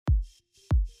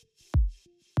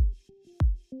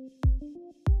Okay,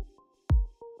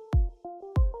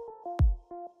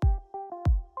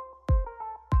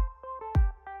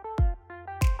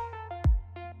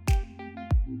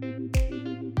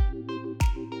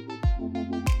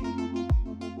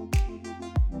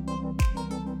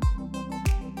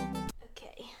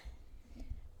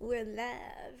 we're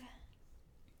live.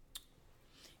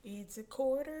 It's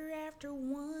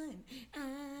 1:15.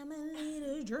 I'm a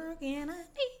little drunk and I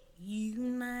need you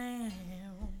now.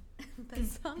 That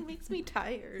song makes me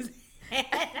tired.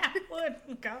 I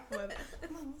wouldn't go with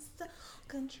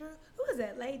control. Who is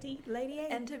that? Lady A?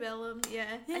 Antebellum, yeah.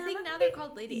 I think now they're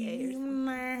called Lady A or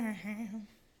something.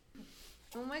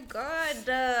 Oh my god.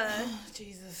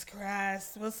 Jesus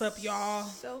Christ. What's up, y'all?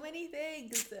 So many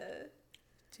things.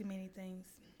 Too many things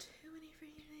Too many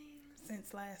freaking things.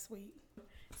 since last week.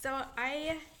 So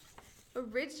I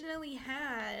originally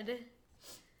had...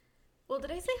 Well,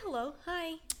 did I say hello?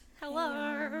 Hi.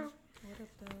 Hello. What up,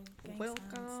 though? Gang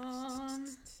Welcome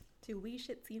signs. to We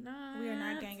Should See Not. We are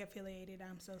not gang affiliated.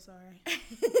 I'm so sorry.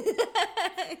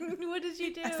 What did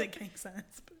you do? I said gang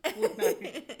signs, but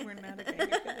we're not a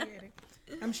gang affiliated.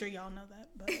 I'm sure y'all know that,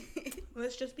 but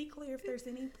let's just be clear if there's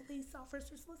any police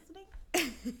officers listening. We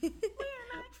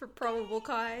are not For probable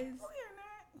cause. We are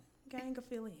not gang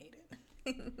affiliated.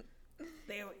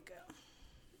 There we go.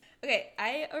 Okay,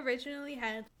 I originally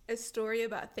had a story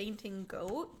about fainting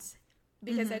goats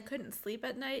because I couldn't sleep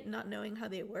at night not knowing how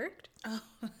they worked. Oh.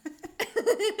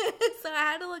 So I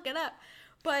had to look it up.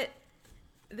 But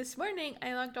this morning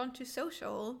I logged onto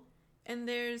social and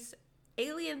there's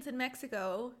aliens in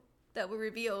Mexico that were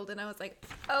revealed and I was like,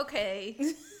 okay,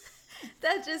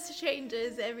 that just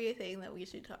changes everything that we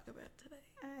should talk about today.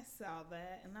 I saw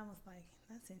that and I was like,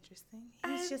 that's interesting.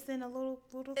 He's just in a little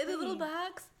In a little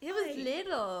box? It was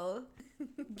little.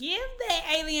 Give that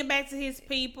alien back to his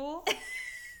people.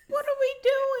 What are we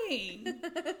doing?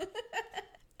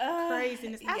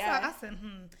 Craziness. I said,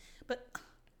 But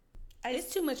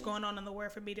it's too much going on in the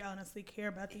world for me to honestly care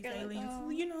about these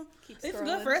aliens. You know, it's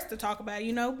good for us to talk about,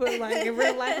 you know, but like in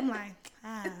real life, I'm like,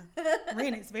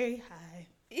 rent is very high.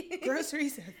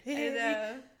 Groceries are very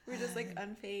high. We're just like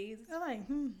unfazed. I'm like,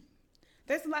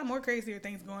 there's a lot more crazier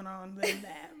things going on than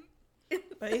that.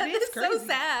 But it That is is crazy. so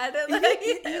sad.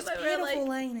 It's pitiful,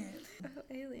 like, ain't it? oh,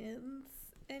 aliens.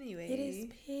 Anyway. It is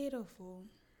pitiful.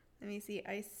 Let me see.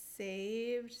 I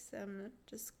saved some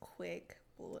just quick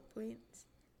bullet points.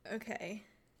 Okay.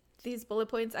 These bullet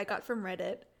points I got from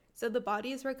Reddit. So the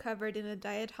bodies were covered in a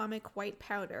diatomic white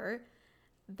powder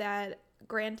that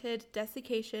granted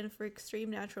desiccation for extreme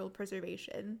natural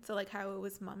preservation. So like how it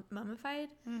was mummified.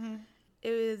 Mm-hmm.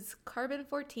 It was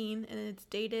carbon-14 and it's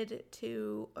dated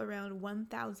to around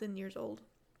 1,000 years old.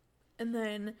 And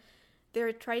then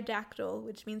they're tridactyl,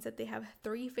 which means that they have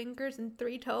 3 fingers and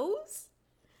 3 toes.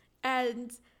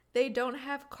 And they don't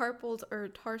have carpals or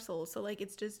tarsals. So like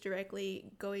it's just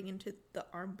directly going into the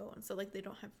arm bone. So like they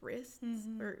don't have wrists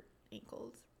or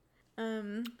ankles.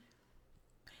 What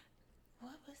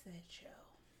was that show?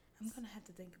 I'm going to have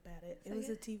to think about it. It was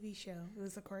a TV show. It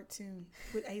was a cartoon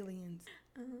with aliens.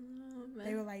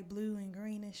 They were like blue and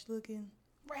greenish looking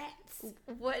rats.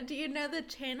 What, do you know the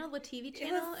channel, the TV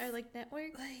channel or like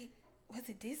network? Like, was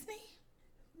it Disney?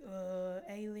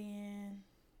 Alien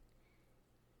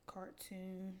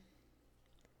cartoon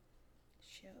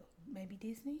show. Maybe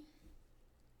Disney?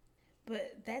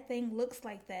 But that thing looks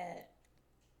like that.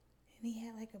 And he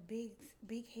had like a big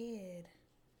head.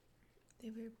 They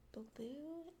were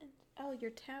blue and... Oh, your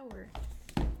tower.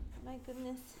 My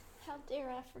goodness. How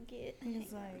dare I forget?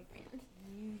 He's like,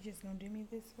 you just gonna do me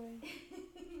this way?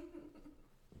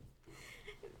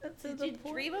 Did you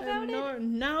dream about it?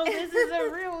 No, this is a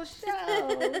real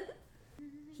show.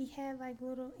 He had like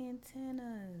little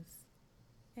antennas.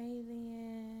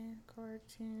 Alien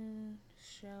cartoon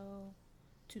show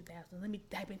 2000. Let me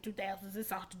type in 2000s.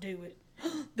 It's all to do with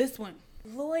this one.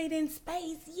 Lloyd in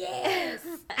space. Yes.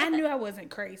 I knew I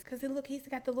wasn't crazy because look, he's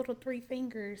got the little 3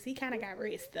 fingers. He kind of got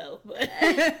wrists though. But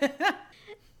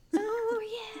oh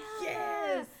yeah.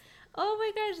 Yes. Oh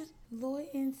my gosh. Lloyd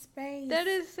in space. That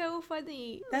is so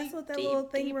funny. That's like, what that little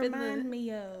thing reminds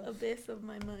me of. Abyss of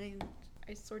my mind.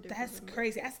 I sort of That's remember.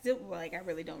 crazy. I still, like, I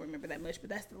really don't remember that much,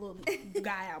 but that's the little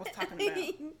guy I was talking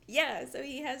about. Yeah, so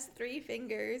he has 3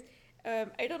 fingers.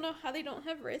 I don't know how they don't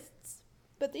have wrists,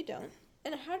 but they don't.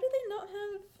 And how do they not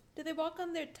have... Do they walk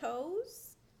on their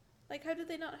toes? Like, how do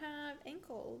they not have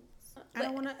ankles? I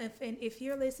don't want to offend... If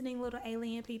you're listening, little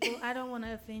alien people, I don't want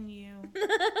to offend you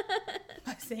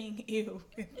by saying ew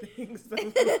and things. So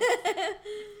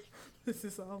this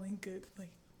is all in good.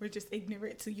 Like, we're just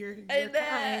ignorant to your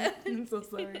kind. I'm so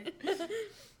sorry.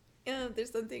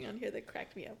 There's something on here that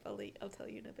cracked me up. I'll tell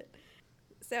you in a bit.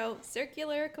 So,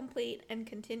 circular, complete, and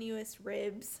continuous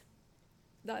ribs.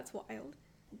 That's wild.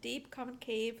 Deep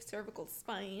concave cervical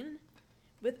spine,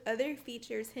 with other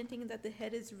features hinting that the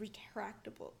head is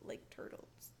retractable, like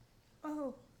turtles.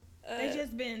 Oh, they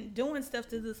just been doing stuff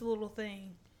to this little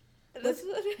thing.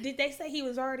 Did they say he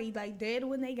was already like dead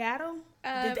when they got him?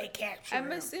 Did they capture him?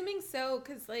 I'm assuming so,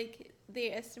 because like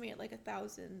they estimate like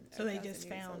 1,000. So they just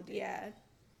found it. Yeah.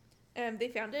 They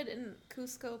found it in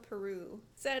Cusco, Peru.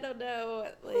 So I don't know.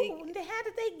 Like, how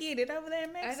did they get it over there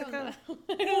in Mexico?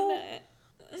 I don't know.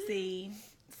 See.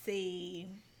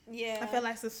 Yeah. I feel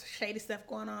like some shady stuff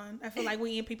going on. I feel like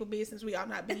we in people business we ought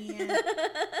not be in.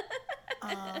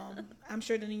 I'm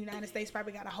sure the United States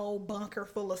probably got a whole bunker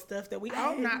full of stuff that we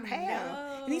ought not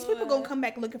have. And these people gonna come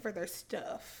back looking for their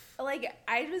stuff. Like,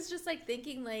 I was just like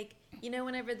thinking, like, you know,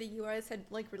 whenever the U.S. had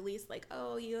like released like,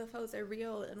 oh, UFOs are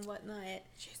real and whatnot.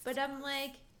 But I'm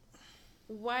like,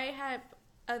 why have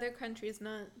other countries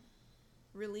not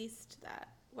released that?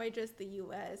 Why just the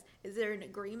U.S.? Is there an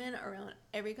agreement around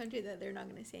every country that they're not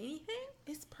going to say anything?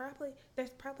 There's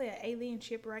probably an alien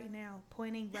ship right now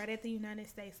pointing right at the United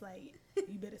States, like,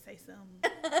 you better say something.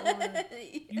 Or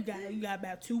you got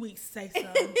about 2 weeks to say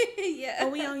something. Yeah. Or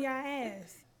we on your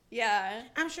ass. Yeah.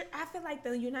 I feel like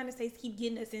the United States keep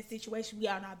getting us in situations we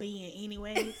ought not be in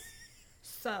anyways.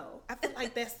 So I feel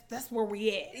like that's where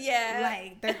we at. Yeah.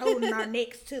 Like, they're holding our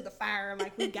necks to the fire.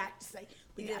 Like, we got to say,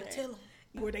 we got to tell them.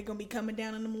 Where they gonna be coming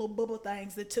down in them little bubble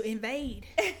things to invade,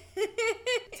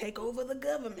 take over the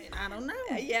government. I don't know.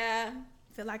 Yeah,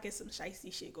 I feel like it's some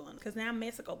shicey shit going on. Cause now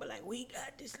Mexico, but like we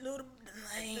got this little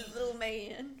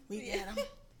man. We got him.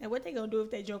 And what they gonna do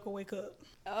if that Joker wake up?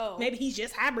 Oh, maybe he's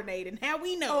just hibernating. How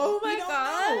we know? Oh my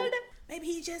God! Know. Maybe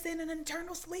he's just in an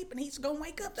eternal sleep and he's gonna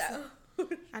wake up.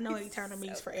 I know eternal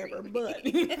means forever, but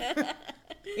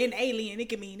in Alien it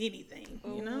can mean anything.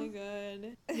 You know? Oh my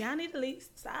God! Y'all need to at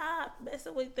least stop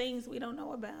messing with things we don't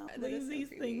know about. Leave these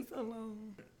things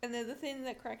alone. And then the thing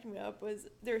that cracked me up was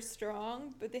they're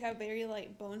strong, but they have very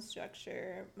light bone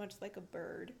structure, much like a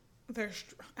bird.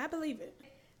 I believe it.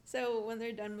 So when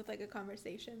they're done with like a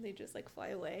conversation, they just like fly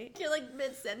away. You're like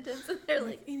mid sentence, and they're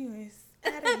like, anyways,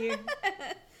 out of here.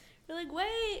 You're like,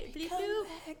 wait, bleep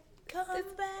bloop. Come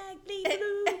back, bleep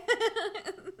bloop.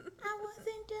 I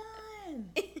wasn't done.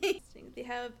 They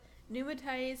have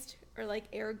pneumatized or like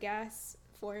air gas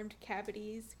formed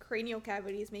cavities, cranial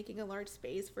cavities, making a large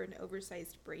space for an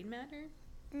oversized brain matter.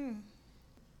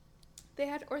 They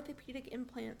had orthopedic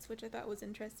implants, which I thought was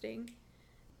interesting.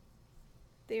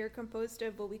 They are composed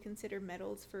of what we consider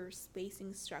metals for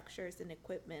spacing structures and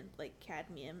equipment like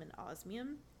cadmium and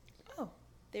osmium. Oh.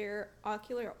 Their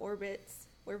ocular orbits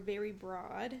were very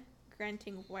broad,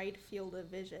 granting wide field of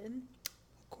vision.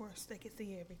 Of course, they can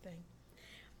see everything.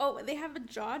 Oh, they have a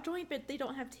jaw joint, but they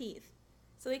don't have teeth.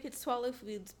 So they could swallow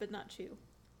foods, but not chew.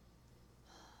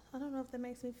 I don't know if that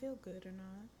makes me feel good or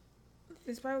not.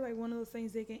 It's probably like one of those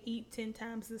things they can eat 10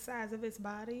 times the size of its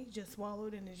body, just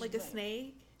swallowed, and it's like just a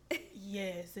snake?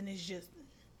 Yes, and it's just...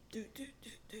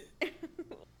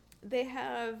 They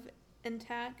have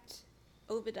intact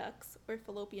oviducts or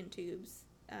fallopian tubes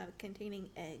containing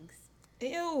eggs.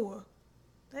 Ew.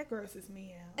 That grosses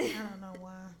me out. I don't know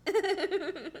why.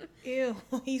 Ew.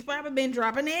 He's probably been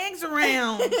dropping eggs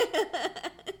around.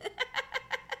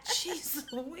 Jeez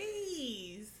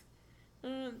Louise.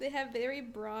 They have very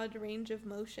broad range of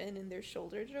motion in their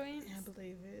shoulder joints. I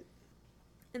believe it.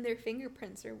 And their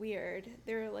fingerprints are weird.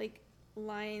 They're like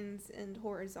lines and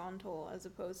horizontal as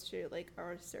opposed to like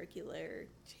our circular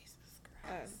Jesus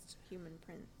Christ. Human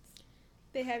prints.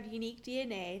 They have unique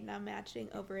DNA, now matching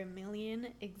over 1 million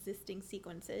existing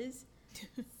sequences,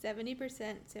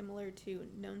 70% similar to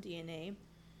known DNA,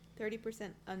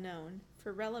 30% unknown.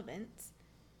 For relevance,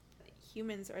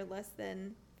 humans are less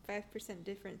than 5%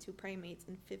 different to primates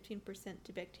and 15%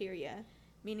 to bacteria,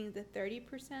 meaning the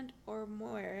 30% or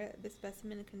more the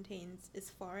specimen contains is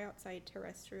far outside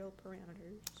terrestrial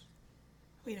parameters.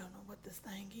 We don't know what this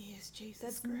thing is. Jesus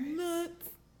That's Christ. Nuts.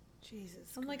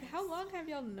 Jesus I'm Christ. like, how long have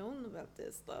y'all known about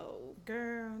this, though?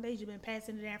 Girl, they just been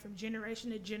passing it down from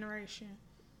generation to generation.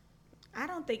 I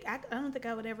don't think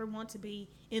I would ever want to be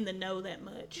in the know that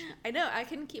much. I know. I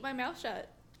can keep my mouth shut.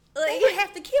 Like, they would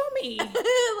have to kill me.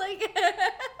 Like,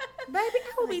 baby,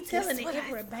 I will be telling it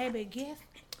every baby guess.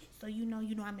 So you know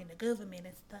I'm in the government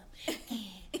and stuff.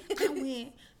 And I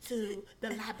went to the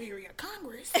Library of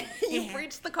Congress. You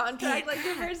breached the contract like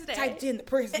your first day. Typed in the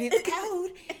president's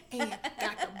code and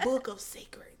got the Book of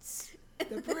Secrets.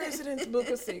 The President's Book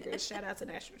of Secrets. Shout out to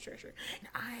National Treasure.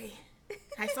 And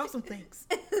I saw some things.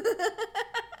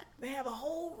 They have a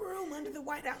whole room under the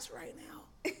White House right now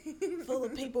full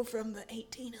of people from the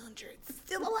 1800s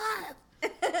still alive.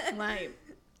 Like,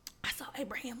 I saw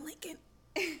Abraham Lincoln.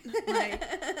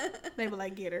 Like, they were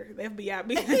like, get her. The FBI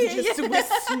be just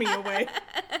whisked me away.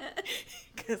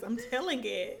 Because I'm telling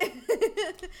it.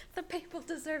 The people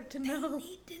deserve to know. They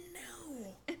need to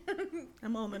know.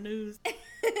 I'm on the news.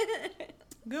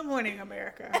 Good morning,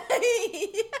 America.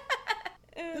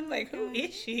 I'm like, who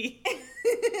is she?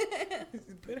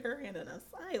 Put her in an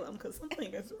asylum because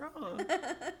something is wrong.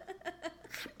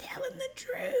 I'm telling the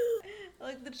truth.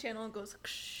 Like the channel goes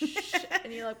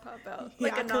and you like pop out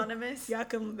like anonymous.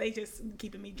 They just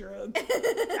keeping me drugged.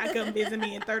 I come visit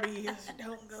me in 30 years.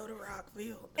 Don't go to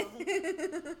Rockville. Don't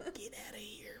get out of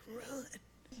here. Run.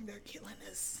 They're killing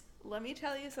us. Let me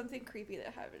tell you something creepy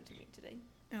that happened to me today.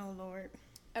 Oh Lord.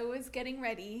 I was getting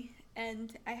ready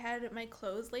and I had my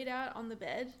clothes laid out on the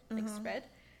bed, like spread.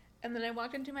 And then I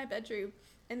walked into my bedroom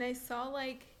and I saw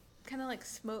like kind of like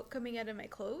smoke coming out of my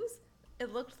clothes.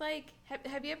 It looked like,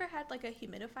 have you ever had like a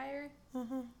humidifier?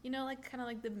 You know, like kind of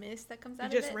like the mist that comes out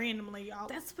of it? Just randomly, y'all.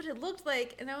 That's what it looked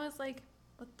like. And I was like,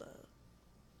 what the?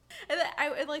 And then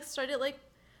I like started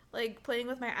like playing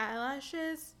with my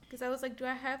eyelashes. Because I was like, do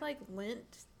I have like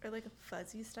lint or like a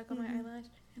fuzzy stuck on my eyelash?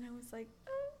 And I was like,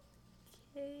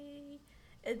 okay.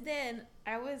 And then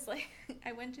I was like,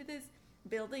 I went to this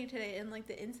building today and like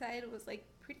the inside was like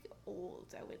pretty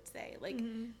old, I would say. Like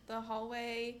the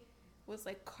hallway was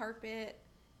like carpet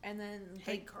and then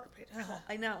like carpet.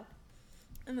 I know.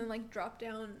 And then like drop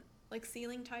down like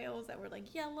ceiling tiles that were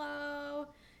like yellow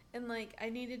and like I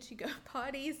needed to go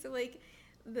potty, so like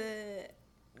the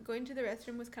going to the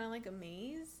restroom was kind of like a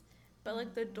maze, but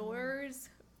like the doors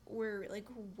were like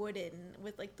wooden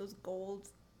with like those gold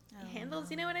handles,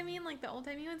 you know what I mean, like the old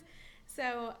timey ones.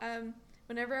 So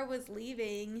whenever I was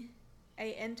leaving,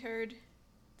 I entered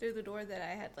through the door that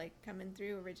I had like come in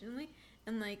through originally,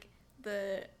 and like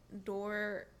the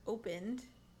door opened,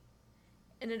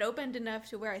 and it opened enough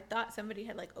to where I thought somebody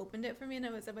had like opened it for me, and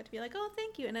I was about to be like, oh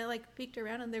thank you, and I like peeked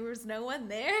around and there was no one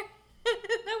there.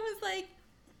 And I was like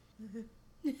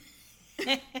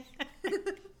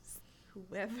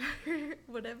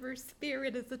whatever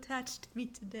spirit is attached to me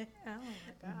today. Oh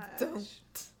my gosh.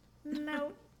 Don't.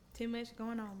 No. Too much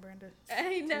going on, Brenda.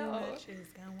 I know. Too much is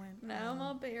going on. Now I'm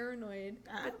all paranoid.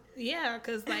 Yeah,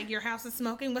 because like your house is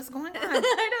smoking. What's going on? I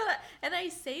know that. And I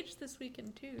saged this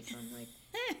weekend too, so I'm like,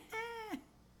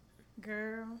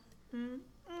 girl.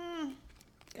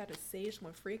 gotta sage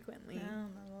more frequently. Oh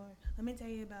my Lord. Let me tell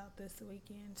you about this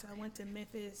weekend. So I went to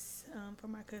Memphis for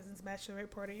my cousin's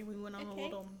bachelorette party, and we went on a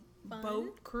little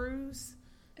boat cruise.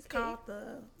 It's called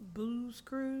the Booze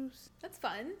Cruise. That's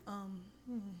fun.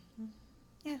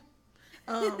 Yeah.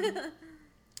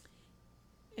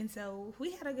 And so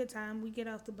we had a good time. We get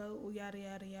off the boat, yada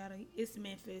yada yada. It's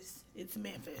Memphis.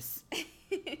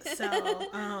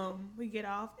 So we get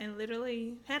off and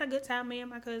literally had a good time. Me and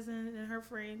my cousin and her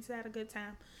friends had a good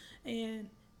time. And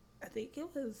I think it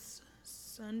was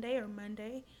Sunday or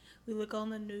Monday. We look on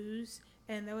the news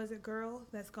and there was a girl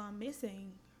that's gone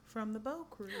missing from the boat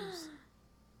cruise.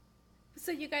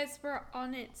 So you guys were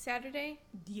on it Saturday?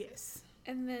 Yes.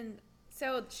 And then,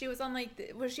 so she was on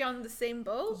like, was she on the same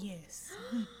boat? Yes.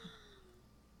 And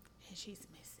she's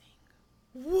missing.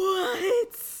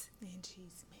 What? And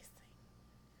she's missing.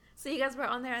 So you guys were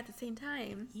on there at the same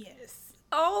time? Yes.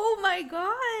 Oh my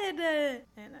God.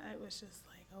 And I was just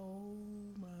like, oh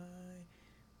my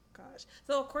gosh.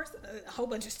 So of course a whole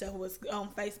bunch of stuff was on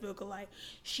Facebook, like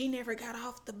she never got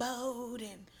off the boat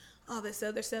and all this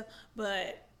other stuff.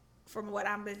 But from what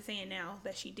I've been seeing now,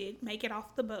 that she did make it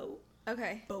off the boat.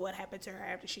 Okay. But what happened to her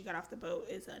after she got off the boat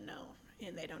is unknown,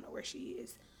 and they don't know where she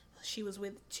is. She was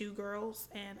with two girls,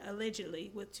 and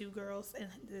allegedly with two girls and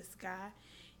this guy,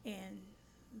 and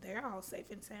they're all safe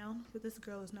and sound, but this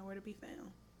girl is nowhere to be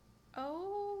found.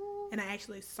 Oh. And I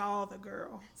actually saw the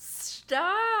girl.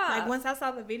 Stop. Like, once I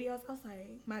saw the videos, I was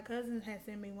like, my cousin had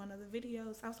sent me one of the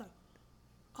videos. I was like,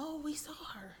 oh, we saw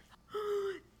her.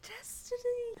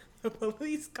 Destiny. The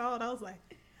police called. I was like,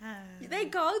 They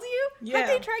called you? Yeah. How'd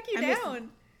they track you down?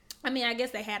 I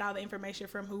guess they had all the information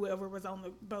from whoever was on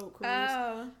the boat cruise.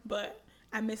 Oh. But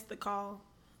I missed the call.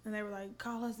 And they were like,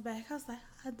 call us back. I was like,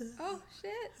 oh,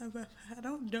 shit. I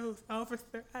don't know,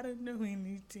 officer. I don't know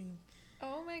anything.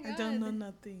 Oh, my God. I don't know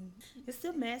nothing. It's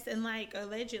a mess. And, like,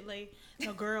 allegedly,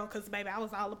 the girl, because, baby, I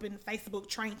was all up in Facebook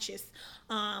trenches.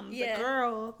 The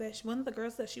girl, one of the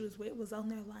girls that she was with was on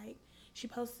there, like, she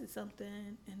posted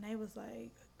something, and they was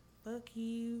like, fuck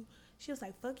you. She was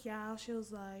like, fuck y'all. She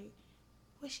was like,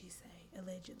 what'd she say,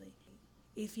 allegedly?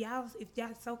 if y'all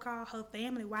so-called her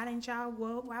family, why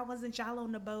wasn't y'all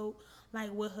on the boat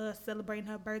like with her celebrating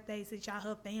her birthday since y'all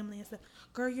her family and stuff?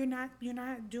 Girl, you're not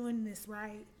doing this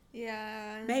right.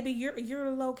 Yeah. Baby, you're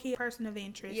a low-key person of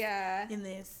interest. Yeah. In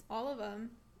this. All of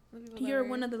them. You're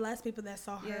one of the last people that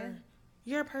saw her. Yeah.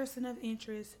 You're a person of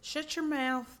interest. Shut your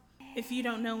mouth if you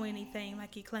don't know anything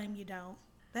like you claim you don't.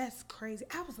 That's crazy.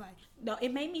 I was like, no,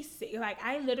 it made me sick. Like,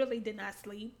 I literally did not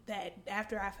sleep that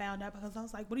after I found out, because I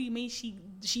was like, what do you mean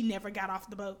she never got off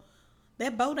the boat?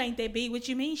 That boat ain't that big. What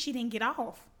you mean she didn't get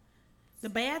off? The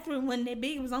bathroom wasn't that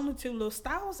big. It was only 2 little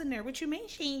stalls in there. What you mean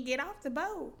she didn't get off the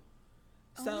boat?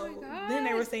 So then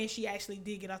they were saying she actually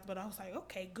did get off the boat. I was like,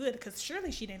 okay, good, because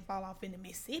surely she didn't fall off into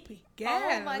Mississippi.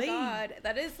 Oh my God,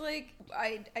 that is like,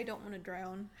 I don't want to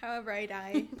drown. However, I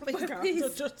die.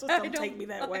 Please, just don't take me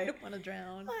that way. I don't want to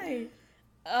drown. Like,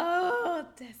 oh,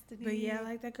 destiny. But yeah,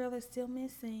 like, that girl is still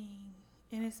missing,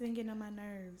 and it's been getting on my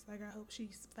nerves. Like, I hope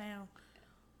she's found.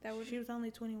 She was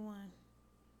only 21.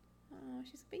 Oh,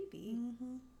 she's a baby.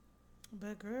 Mm-hmm.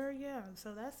 But girl, yeah.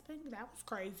 So that was crazy. That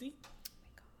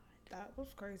was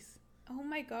crazy. Oh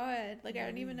my God. Like, I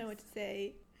don't even know what to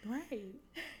say. Right.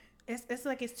 It's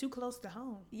like it's too close to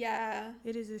home. Yeah.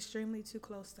 It is extremely too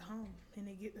close to home. And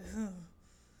it get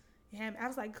yeah, I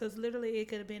was like, because literally it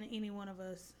could have been any one of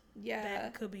us. Yeah.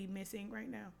 That could be missing right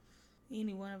now.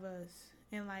 Any one of us.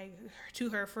 And like, to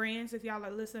her friends, if y'all are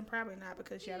listening, probably not,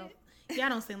 because y'all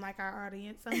don't seem like our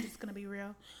audience. I'm just gonna be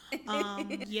real.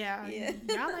 Yeah.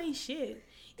 Y'all ain't shit.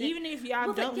 Even if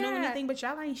y'all don't know anything, but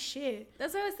y'all ain't shit.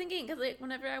 That's what I was thinking, because like,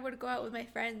 whenever I would go out with my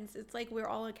friends, it's like we're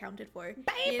all accounted for.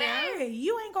 Baby,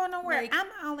 you ain't going nowhere. Like, I'm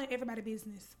all in everybody's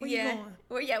business. Where you going?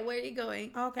 Where are you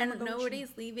going? Okay, and nobody's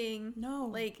leaving. No.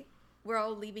 Like, we're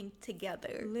all leaving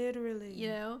together. Literally. You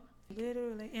know?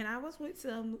 Literally. And I was with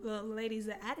some ladies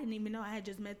that I didn't even know. I had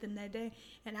just met them that day.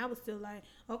 And I was still like,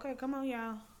 okay, come on,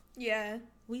 y'all. Yeah.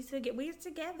 We're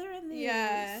together in this.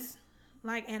 Yeah.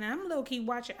 Like, and I'm low-key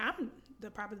watching. I'm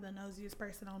probably the nosiest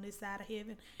person on this side of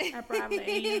heaven. I probably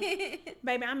am.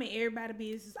 Baby, I'm in everybody's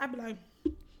business. I be like,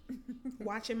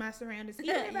 watching my surroundings.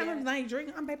 Even if I'm like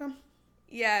drinking, I'm keeping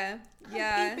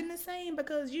the same,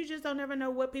 because you just don't ever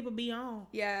know what people be on.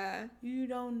 Yeah. You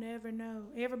don't never know.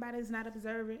 Everybody's not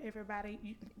observant.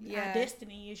 Everybody, our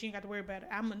destiny is, you ain't got to worry about it.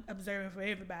 I'm observing for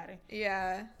everybody.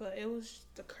 Yeah. But it was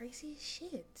the craziest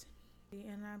shit.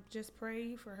 And I just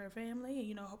pray for her family,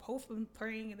 you know, hopefully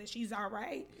praying that she's all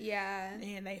right. Yeah.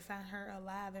 And they find her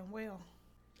alive and well.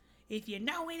 If you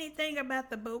know anything about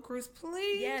the boat cruise,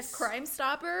 please. Yes, Crime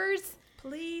Stoppers.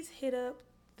 Please hit up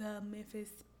the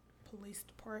Memphis Police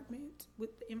Department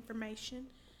with the information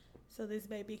so this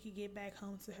baby can get back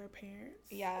home to her parents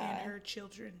and her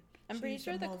children. I'm pretty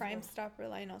sure the Crime Stopper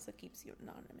line also keeps you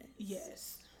anonymous.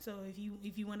 Yes. So if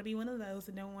you want to be one of those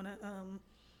and don't want to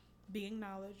be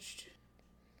acknowledged,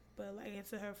 but like, it's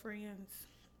to her friends.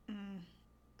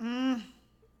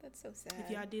 That's so sad. If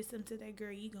y'all did something to that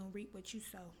girl, you gonna reap what you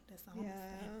sow. That's all I'm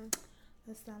saying.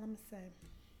 That's all I'm gonna say.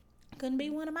 Couldn't be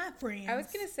one of my friends. I was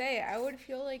gonna say, I would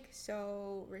feel like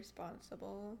so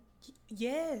responsible.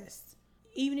 Yes.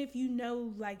 Even if you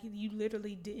know, like, you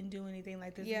literally didn't do anything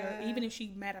like this. Yeah. Even if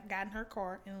she might have gotten her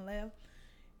car and left.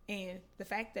 And the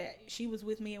fact that she was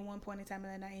with me at one point in time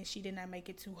of the night and she did not make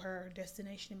it to her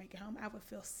destination to make it home, I would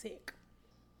feel sick.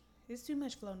 It's too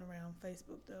much floating around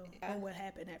Facebook, though, on what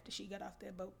happened after she got off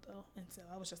that boat, though. And so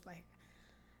I was just like,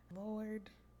 Lord,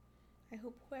 I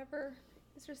hope whoever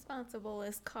is responsible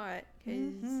is caught,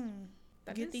 because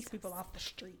get these people off the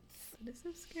streets. This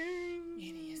is scary.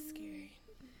 It is scary.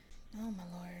 Oh, my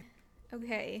Lord.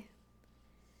 Okay.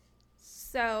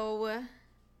 So,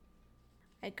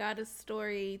 I got a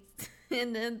story,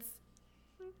 and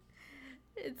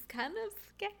it's kind of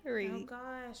scary. Oh,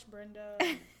 gosh, Brenda.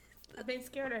 I've been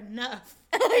scared enough.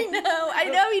 I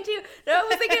know, me too. No, I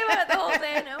was thinking about it the whole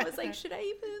day, and I was like, should I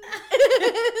even?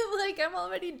 Like, I'm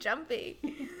already jumping.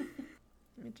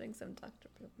 Let me drink some Dr.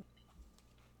 Pepper.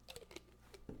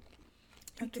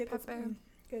 Dr. Pepper.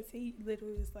 Because he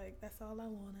literally was like, that's all I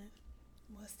wanted,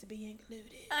 was to be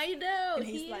included. I know. And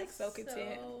he's like so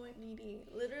content. So needy.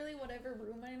 Literally, whatever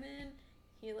room I'm in,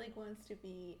 he like wants to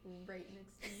be right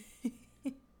next to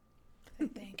me.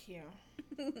 Thank you.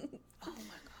 Oh, my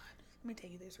God. Let me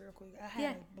tell you this real quick. I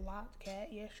had a blocked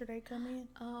cat yesterday come in.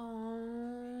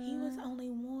 Oh. He was only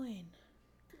one.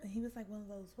 And he was like one of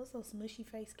those, what's those smushy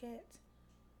face cats?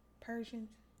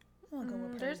 Persians? I'm going to go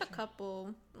with Persian. There's a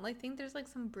couple. I think there's like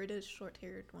some British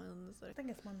short-haired ones. I think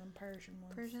it's one of them Persian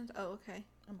ones. Persians? Oh, okay.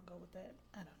 I'm going to go with that.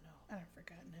 I don't know. I don't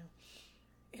forgot now.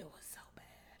 It was so bad.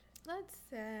 That's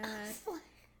sad.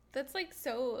 That's like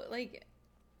so, like,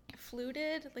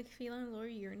 fluted, like feline lower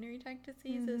urinary tract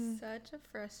disease is such a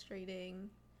frustrating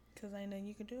because I know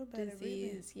you can do about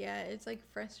disease. Yeah, it's like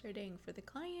frustrating for the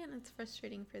client. It's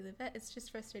frustrating for the vet. It's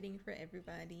just frustrating for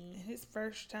everybody. And his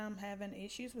first time having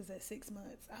issues was at 6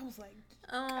 months. I was like,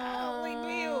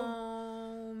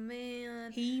 oh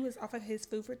man. He was off of his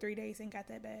food for 3 days and got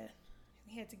that bad.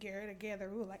 He had to get her together.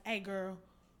 We were like, hey, girl,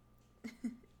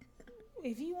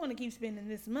 if you want to keep spending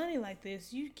this money like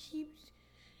this, you keep...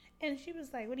 And she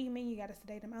was like, what do you mean you got to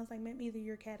sedate him? I was like, ma'am, either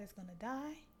your cat is going to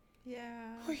die.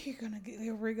 Yeah. Or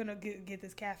we're going to get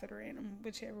this catheter in him,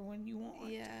 whichever one you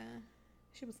want. Yeah.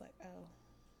 She was like,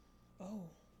 oh.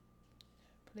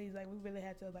 Please, like, we really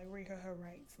had to, like, read her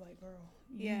rights. Like, girl,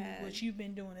 what you've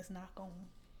been doing is not going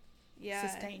to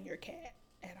sustain your cat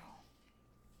at all.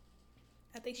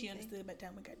 I think she understood by the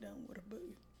time we got done with her, but,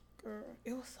 girl,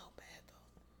 it was so bad, though.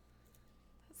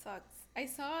 That sucks. I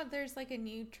saw there's, like, a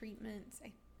new treatment.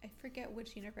 I forget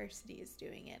which university is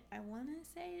doing it. I want to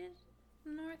say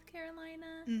North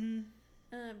Carolina. Mm-hmm.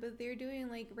 But they're doing,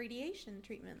 like, radiation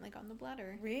treatment, like, on the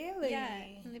bladder. Really? Yeah.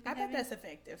 I bet that's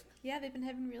effective. Yeah, they've been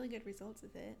having really good results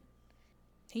with it.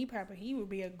 He would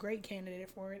be a great candidate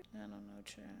for it. I don't know,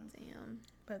 child. Damn.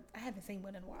 But I haven't seen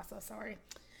one in a while, so sorry.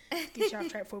 Get y'all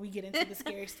track before we get into the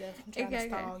scary stuff. I'm trying to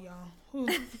stall y'all.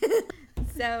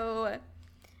 So,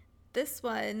 this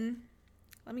one,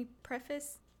 let me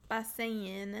preface by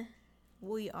saying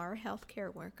we are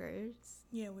healthcare workers.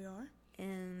 Yeah, we are.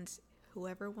 And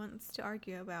whoever wants to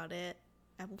argue about it,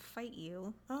 I will fight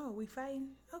you. Oh, we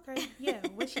fighting? Okay. Yeah,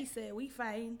 what she said, we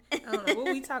fighting. I don't know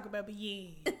what we talk about, but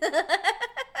yeah.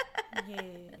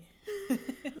 Yeah.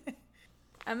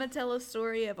 I'm going to tell a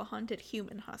story of a haunted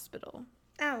human hospital.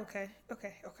 Oh, okay.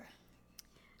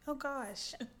 Oh,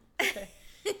 gosh. Okay.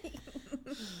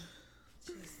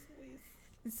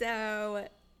 So,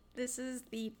 this is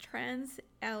the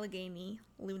Trans-Allegheny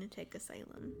Lunatic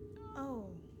Asylum. Oh,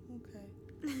 okay.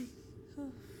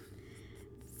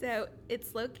 So,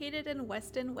 it's located in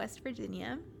Weston, West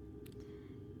Virginia.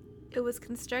 It was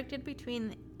constructed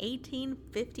between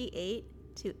 1858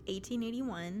 to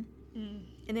 1881,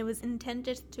 and it was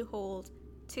intended to hold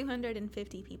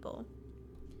 250 people.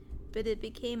 But it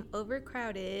became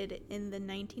overcrowded in the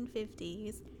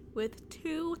 1950s with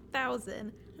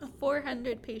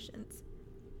 2,400 patients.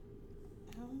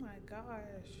 Oh my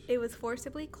gosh. It was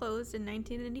forcibly closed in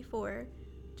 1994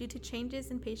 due to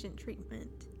changes in patient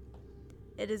treatment.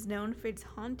 It is known for its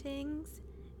hauntings,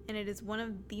 and it is one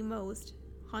of the most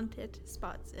haunted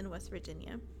spots in West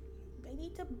Virginia. They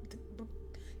need to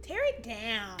tear it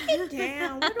down. Tear it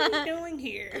down. What are we doing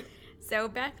here? So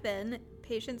back then,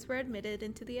 patients were admitted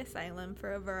into the asylum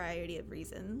for a variety of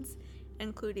reasons,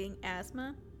 including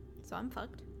asthma, so I'm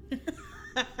fucked,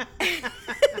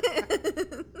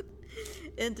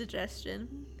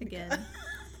 indigestion, again,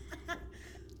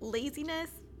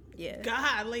 laziness, yeah.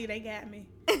 Golly, they got me.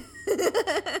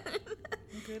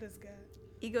 Good as God.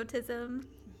 Egotism,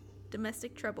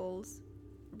 domestic troubles,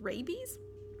 rabies,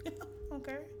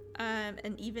 okay,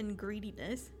 and even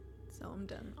greediness. So I'm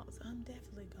done also. I'm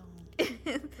definitely gone.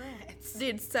 Rats.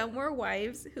 Dude, some were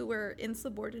wives who were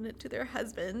insubordinate to their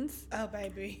husbands. Oh,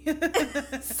 baby.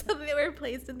 So they were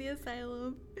placed in the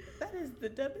asylum. That is the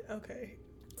okay.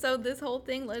 So this whole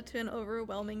thing led to an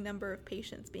overwhelming number of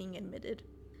patients being admitted,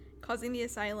 causing the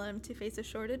asylum to face a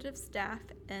shortage of staff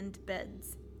and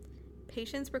beds.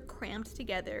 Patients were crammed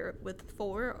together with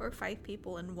 4 or 5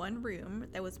 people in one room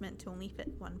that was meant to only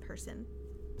fit one person.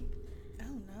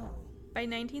 Oh, no. By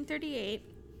 1938,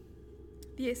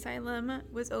 the asylum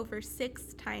was over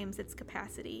 6 times its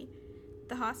capacity.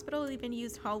 The hospital even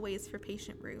used hallways for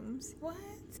patient rooms. What?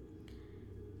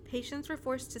 Patients were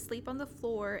forced to sleep on the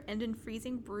floor and in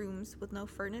freezing rooms with no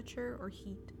furniture or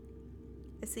heat.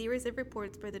 A series of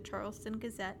reports by the Charleston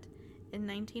Gazette in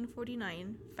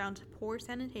 1949 found poor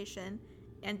sanitation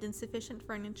and insufficient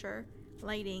furniture,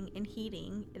 lighting, and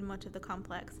heating in much of the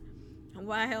complex,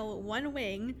 while one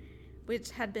wing,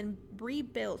 which had been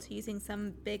rebuilt using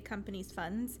some big company's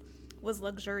funds, was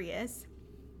luxurious.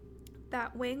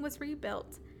 That wing was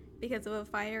rebuilt because of a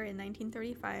fire in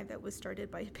 1935 that was started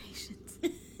by a patient.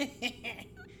 I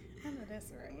know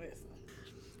that's right. Listen.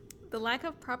 The lack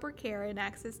of proper care and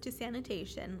access to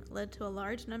sanitation led to a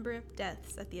large number of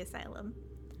deaths at the asylum.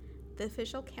 The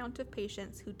official count of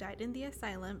patients who died in the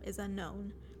asylum is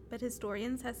unknown, but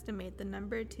historians estimate the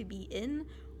number to be in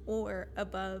or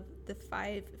above the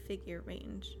 5-figure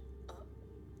range.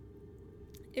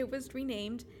 It was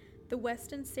renamed the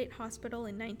Weston State Hospital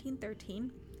in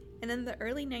 1913, and in the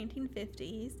early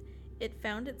 1950s, it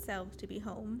found itself to be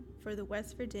home for the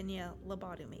West Virginia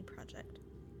Lobotomy Project.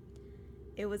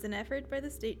 It was an effort by the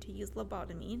state to use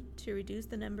lobotomy to reduce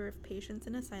the number of patients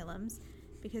in asylums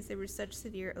because there was such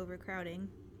severe overcrowding.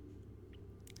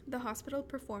 The hospital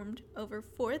performed over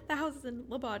 4,000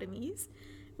 lobotomies,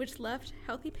 which left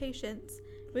healthy patients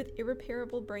with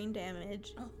irreparable brain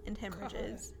damage and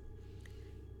hemorrhages. God.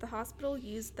 The hospital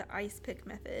used the ice pick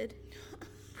method.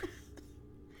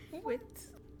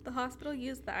 The hospital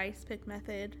used the ice pick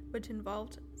method, which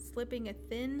involved slipping a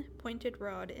thin, pointed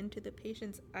rod into the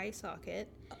patient's eye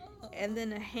socket, and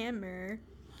then a hammer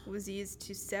was used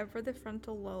to sever the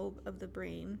frontal lobe of the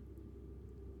brain.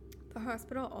 The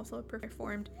hospital also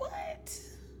performed... What?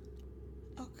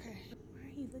 Okay. Why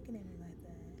are you looking at me like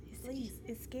that? Please,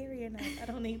 it's scary enough. I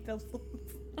don't need those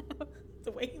looks.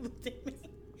 The way he looked at me.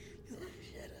 He's like,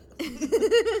 shut up.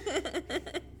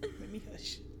 Let me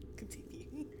hush.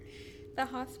 Continue. The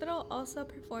hospital also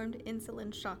performed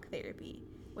insulin shock therapy,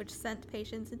 which sent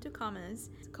patients into comas.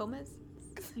 Comas?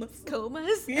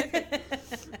 Comas?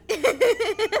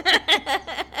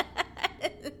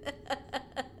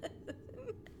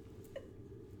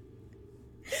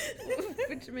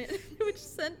 which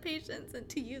sent patients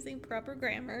into using proper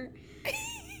grammar,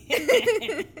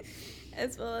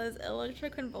 as well as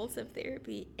electroconvulsive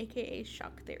therapy, aka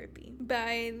shock therapy.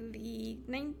 By the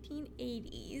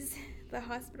 1980s, the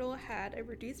hospital had a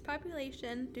reduced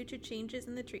population due to changes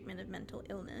in the treatment of mental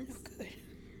illness. Oh,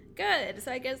 good.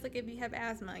 So I guess like if you have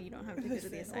asthma, you don't have to go to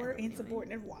the asylum. Or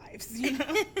insubordinate wives, you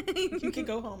know. You can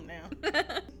go home now.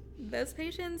 Those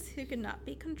patients who could not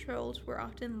be controlled were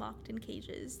often locked in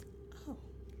cages. Oh.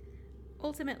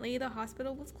 Ultimately, the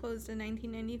hospital was closed in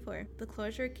 1994. The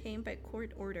closure came by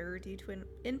court order due to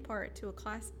in part to a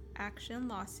class action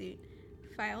lawsuit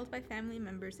filed by family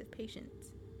members of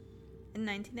patients. In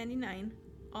 1999,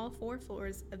 all 4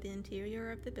 floors of the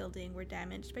interior of the building were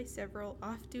damaged by several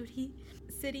off-duty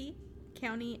city,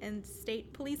 county, and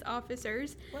state police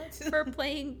officers for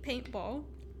playing paintball.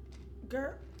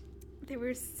 Girl. They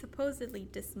were supposedly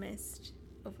dismissed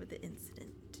over the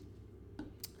incident.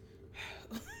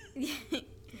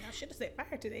 I should have set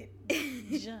fire to that.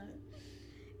 John.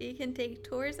 You can take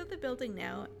tours of the building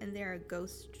now, and there are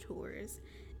ghost tours.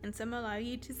 And some allow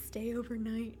you to stay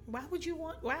overnight. Why would you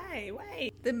want...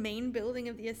 Why? The main building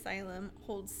of the asylum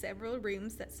holds several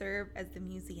rooms that serve as the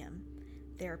museum.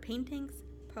 There are paintings,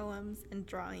 poems, and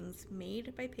drawings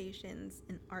made by patients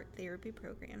in art therapy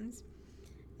programs.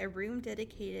 A room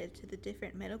dedicated to the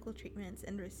different medical treatments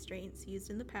and restraints used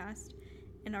in the past,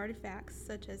 and artifacts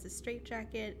such as a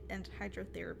straitjacket and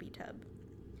hydrotherapy tub.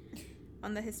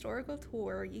 On the historical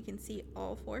tour, you can see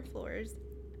all 4 floors,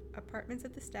 apartments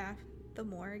of the staff, the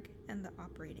morgue, and the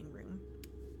operating room.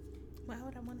 Why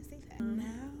would I want to see that?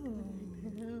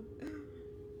 No.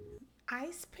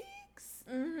 Ice picks?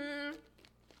 Mm-hmm.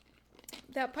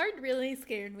 That part really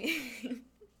scared me.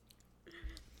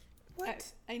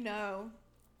 What? I know.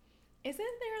 Isn't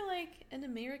there like an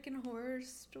American Horror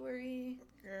Story?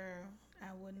 Girl,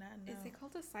 I would not know. Is it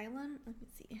called Asylum? Let me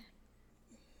see.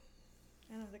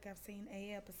 I don't think I've seen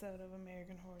a episode of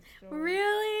American Horror Story.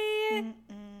 Really?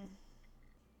 Mm-mm.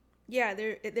 Yeah,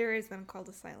 there is one called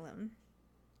Asylum.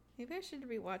 Maybe I should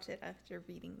rewatch it after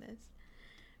reading this.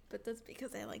 But that's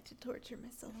because I like to torture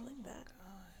myself like that.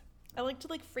 God. I like to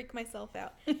like freak myself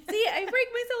out. See, I freak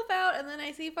myself out and then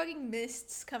I see fucking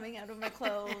mists coming out of my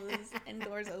clothes and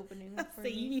doors opening for me.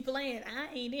 You be playing.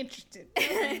 I ain't interested.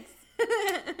 I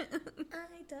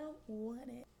don't want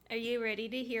it. Are you ready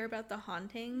to hear about the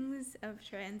hauntings of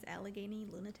Trans-Allegheny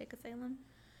Lunatic Asylum?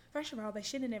 First of all, they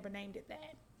should have never named it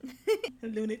that.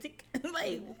 Lunatic.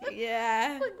 Like,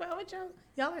 yeah. Like, why would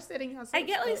y'all are setting yourself I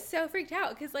get like so freaked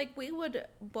out because like we would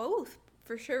both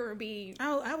for sure be.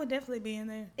 Oh, I would definitely be in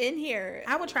there. In here.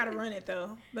 I would try to run it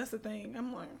though. That's the thing.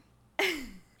 I'm like,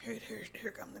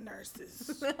 here come the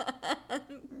nurses.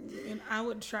 And I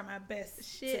would try my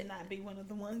best to not be one of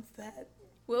the ones that.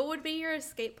 What would be your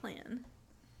escape plan?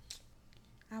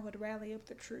 I would rally up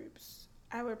the troops.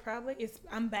 I would probably,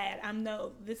 I'm bad.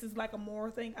 This is like a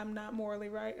moral thing. I'm not morally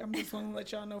right. I'm just going to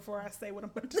let y'all know before I say what I'm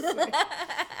about to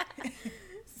say.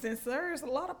 Since there's a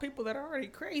lot of people that are already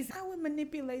crazy, I would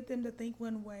manipulate them to think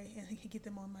one way and get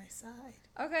them on my side.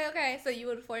 Okay. So you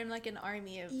would form like an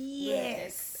army of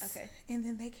lunatics. Okay. And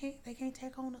then they can't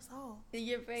take on us all.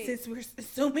 You're right. Since we're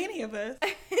so many of us.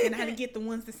 And I get the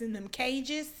ones that's in them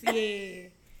cages. Yeah.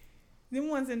 Them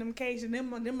ones in them cages, them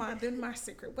my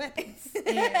secret weapons.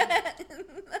 And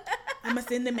I'm going to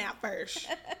send them out first.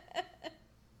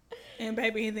 And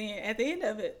baby, and then at the end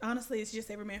of it, honestly, it's just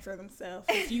every man for themselves.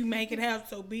 If you make it out,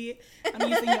 so be it. I'm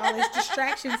using y'all as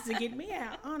distractions to get me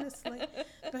out, honestly.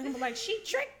 But I'm like, she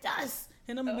tricked us.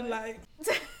 And I'm going to be like...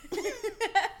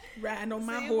 riding on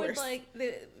my horse.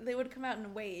 They would come out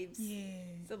in waves. Yeah.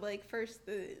 So like first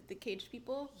the caged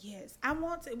people. Yes, I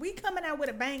want to. We coming out with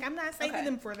a bang. I'm not saving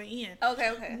them for the end.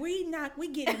 Okay. We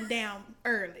getting them down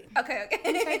early. Okay.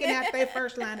 We taking out their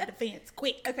first line of defense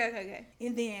quick. Okay.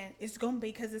 And then it's gonna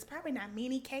be, because it's probably not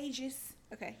many cages.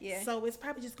 Okay, yeah. So it's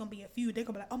probably just gonna be a few. They're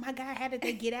gonna be like, oh my God, how did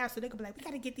they get out? So they're gonna be like, we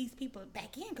gotta get these people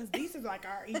back in, because these are like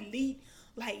our elite,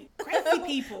 like crazy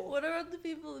people. What about the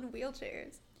people in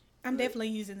wheelchairs? I'm definitely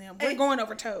using them. We're going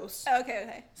over toes.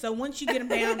 Okay. So once you get them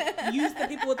down, use the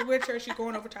people with the wheelchairs. You're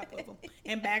going over top of them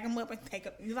and back them up and take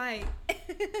them. Like,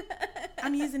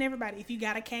 I'm using everybody. If you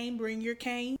got a cane, bring your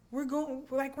cane. We're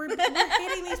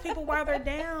hitting these people while they're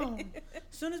down. As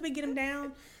soon as we get them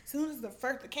down, as soon as the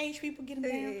cage people get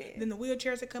them down, then the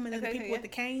wheelchairs are coming, and the people with the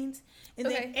canes, and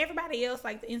then everybody else,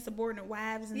 like the insubordinate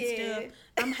wives and stuff.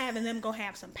 I'm having them go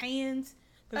have some pans.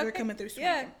 Because we're coming through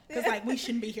swinging. Because, we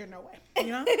shouldn't be here no way.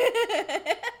 You know?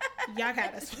 Y'all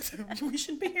got us. We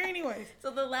shouldn't be here anyways.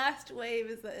 So the last wave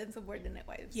is the insubordinate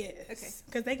wives. Yes. Okay.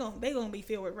 Because they gonna be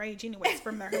filled with rage anyways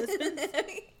from their husbands.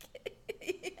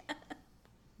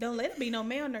 Don't let it be no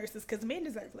male nurses, because men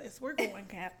deserve less. We're going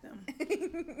to have them.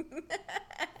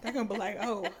 They're going to be like,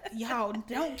 oh, y'all,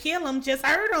 don't kill them. Just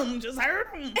hurt them.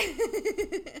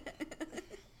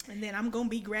 And then I'm going to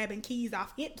be grabbing keys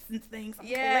off hips and things. I'm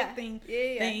collecting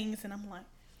things. And I'm like,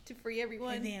 to free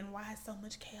everyone. And then why so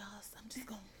much chaos? I'm just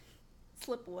going to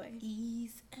slip away.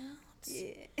 Ease out.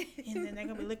 Yeah. And then they're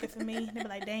going to be looking for me. They'll be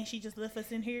like, dang, she just left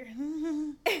us in here.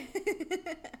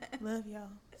 Love y'all.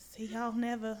 See y'all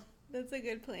never. That's a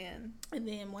good plan. And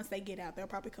then once they get out, they'll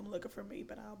probably come looking for me,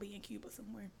 but I'll be in Cuba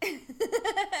somewhere.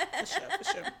 For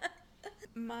sure.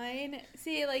 Mine,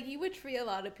 see, you would free a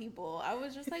lot of people. I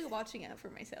was just watching out for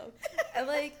myself. I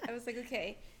was like,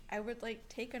 okay, I would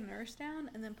take a nurse down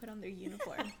and then put on their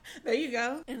uniform. There you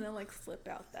go. And then slip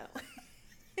out that way.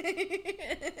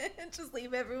 And just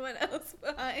leave everyone else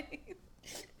behind.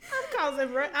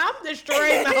 I'm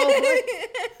destroying the whole place.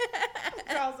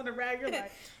 I'm causing a rag. You're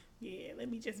like, yeah, let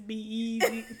me just be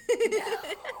easy.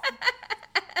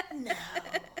 No.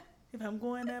 If I'm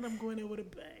going out, I'm going out with a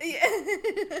bang. Yeah.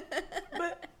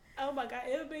 But, oh my God,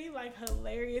 it would be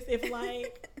hilarious if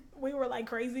we were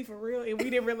crazy for real and we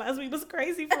didn't realize we was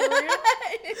crazy for real.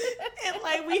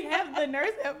 And we have the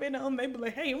nurse outfit on, they'd be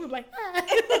like, hey, and we're like, ah.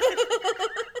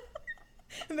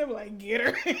 And they were like, get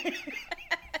her.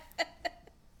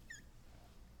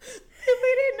 If we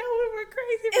didn't know we were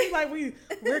crazy,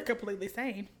 we're completely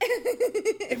sane.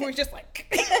 And we're just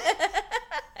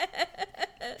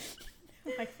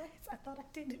I thought I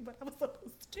did it, but I was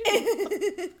supposed to.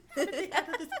 How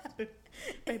did this happen?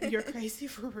 Baby, you're crazy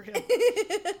for real.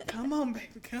 Come on,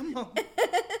 baby, come on.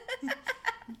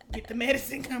 Get the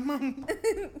medicine, come on.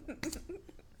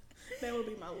 That would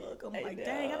be my look. I'm like,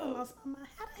 dang, I done lost my mind.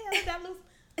 How the hell did I lose?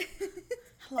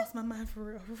 I lost my mind for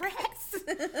real. Rats.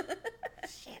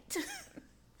 Shit.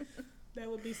 That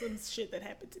would be some shit that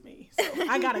happened to me. So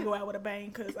I gotta go out with a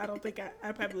bang, because I don't think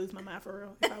I'd probably lose my mind for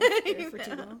real if I was there for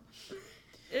too long.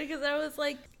 Because I was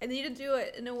like, I need to do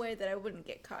it in a way that I wouldn't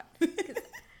get caught.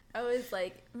 I was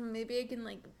like, maybe I can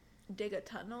dig a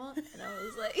tunnel, and I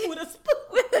was like, with a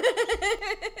spoon.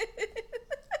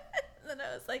 Then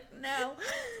I was like, no,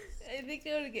 I think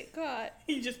I would get caught.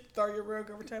 You just throw your rug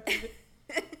over top of it.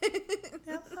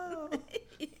 Hello.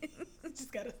 You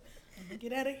just gotta. I'm gonna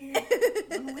get out of here.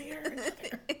 One way or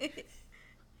another.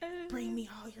 Bring me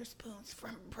all your spoons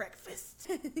from breakfast.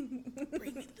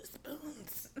 Bring me the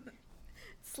spoons.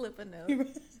 Slip a note.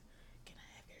 Can I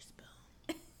have your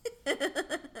spoon?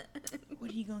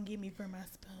 What are you gonna give me for my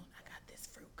spoon? I got this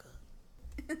fruit cup.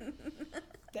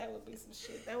 That would be some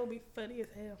shit. That would be funny as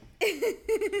hell.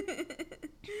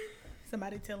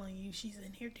 Somebody telling you she's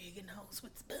in here digging holes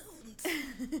with spoons.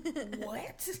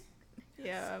 What?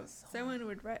 Yeah, someone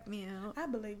would rat me out. I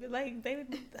believe it.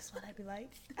 That's what I'd be like.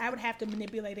 I would have to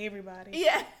manipulate everybody.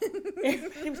 Yeah.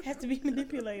 Everybody would have to be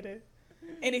manipulated.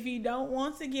 And if you don't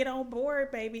want to get on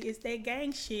board, baby, it's that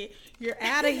gang shit. You're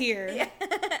out of here. Yeah.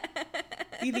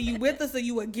 Either you with us or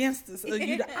you against us, or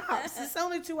you the ops. There's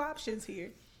only two options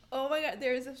here. Oh my God,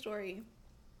 there's a story.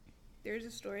 There's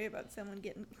a story about someone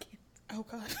getting killed. Oh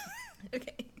God.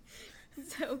 Okay.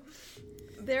 So,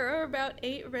 there are about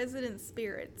 8 resident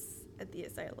spirits at the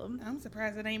asylum. I'm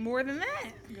surprised it ain't more than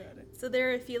that. Got it. So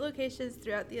there are a few locations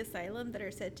throughout the asylum that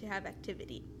are said to have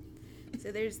activity.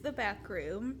 So there's the back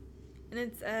room, and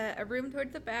it's a room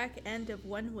toward the back end of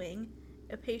one wing.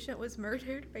 A patient was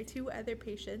murdered by 2 other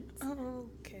patients. Oh,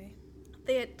 okay.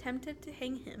 They attempted to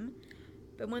hang him,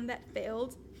 but when that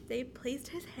failed, they placed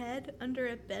his head under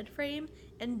a bed frame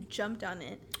and jumped on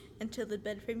it until the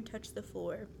bed frame touched the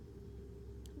floor.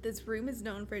 This room is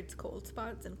known for its cold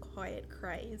spots and quiet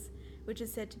cries, which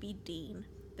is said to be Dean,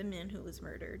 the man who was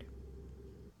murdered.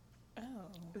 Oh.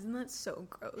 Isn't that so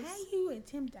gross? How you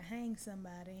attempt to hang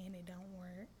somebody and it don't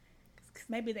work?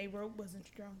 Maybe they rope wasn't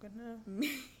strong enough.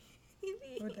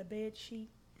 Maybe. Or the bed sheet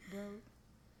broke.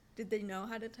 Did they know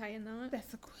how to tie a knot?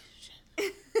 That's a question.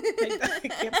 They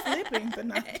kept slipping. The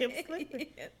knot kept slipping.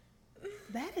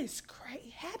 That is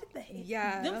crazy. How did they?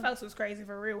 Yeah. Them folks was crazy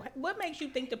for real. What makes you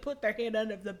think to put their head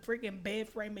under the freaking bed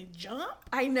frame and jump?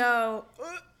 I know.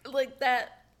 Like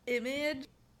that image.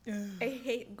 I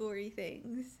hate gory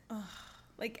things.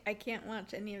 Like, I can't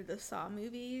watch any of the Saw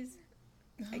movies.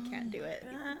 I can't do it.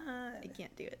 I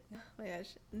can't do it. Oh my gosh.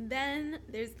 Then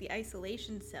there's the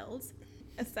isolation cells.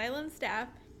 Asylum staff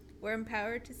were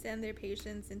empowered to send their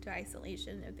patients into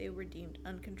isolation if they were deemed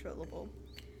uncontrollable.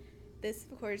 This,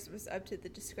 of course, was up to the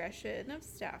discretion of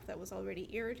staff that was already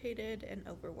irritated and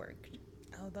overworked.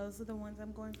 Oh, those are the ones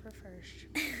I'm going for first.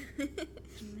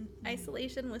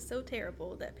 Isolation was so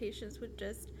terrible that patients would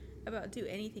just about do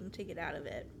anything to get out of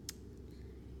it.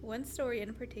 One story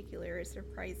in particular is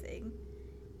surprising.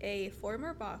 A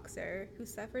former boxer who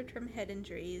suffered from head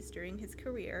injuries during his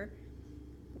career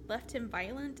left him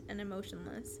violent and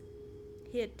emotionless.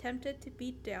 He attempted to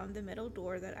beat down the metal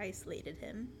door that isolated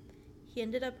him. He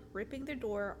ended up ripping the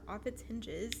door off its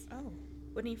hinges. Oh.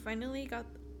 When he finally got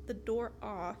the door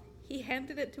off, he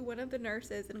handed it to one of the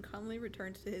nurses and calmly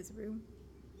returned to his room.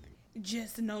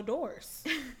 Just no doors.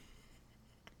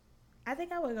 I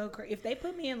think I would go crazy. If they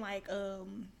put me in like a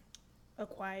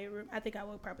quiet room, I think I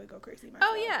would probably go crazy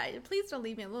myself. Oh yeah, please don't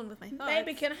leave me alone with my thoughts.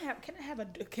 Baby, can I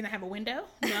have a window?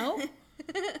 No.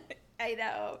 I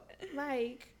know.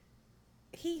 Like,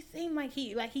 he seemed like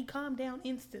he calmed down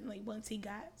instantly once he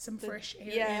got some fresh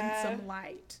air and some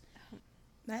light.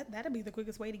 That'd be the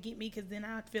quickest way to get me, because then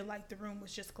I'd feel like the room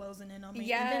was just closing in on me.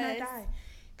 Yes. And then I die.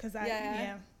 Because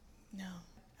no,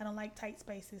 I don't like tight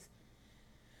spaces.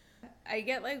 I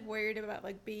get like worried about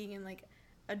like being in like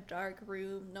a dark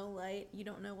room, no light. You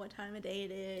don't know what time of day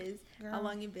it is, Girl. how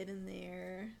long you've been in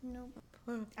there. Nope.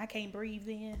 I can't breathe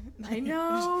in. I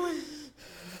know.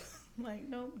 Like,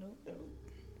 nope.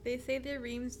 They say the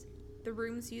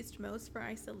rooms used most for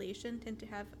isolation tend to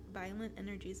have violent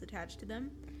energies attached to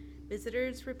them.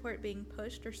 Visitors report being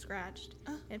pushed or scratched,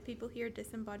 and people hear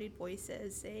disembodied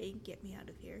voices saying, "Get me out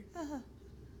of here."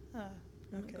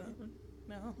 Okay.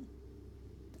 No.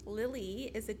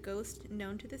 Lily is a ghost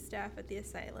known to the staff at the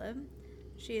asylum.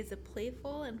 She is a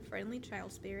playful and friendly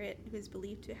child spirit who is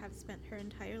believed to have spent her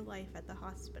entire life at the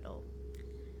hospital.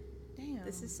 Damn.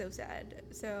 This is so sad.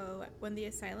 So, when the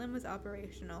asylum was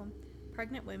operational,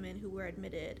 pregnant women who were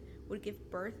admitted would give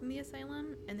birth in the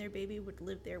asylum, and their baby would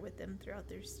live there with them throughout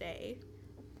their stay.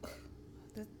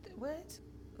 What?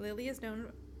 Lily is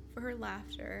known for her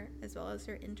laughter, as well as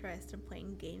her interest in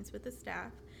playing games with the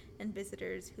staff and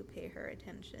visitors who pay her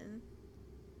attention.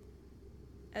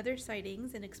 Other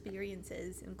sightings and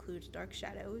experiences include dark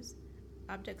shadows,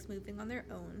 objects moving on their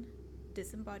own,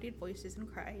 disembodied voices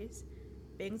and cries,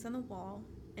 bangs on the wall,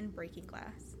 and breaking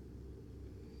glass.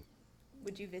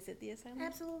 Would you visit the asylum?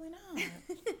 Absolutely not.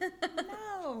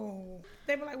 No.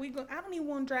 They were like, I don't even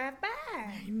want to drive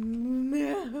by.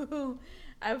 No.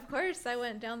 Of course, I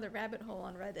went down the rabbit hole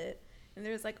on Reddit, and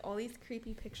there's like all these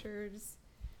creepy pictures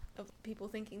of people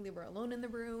thinking they were alone in the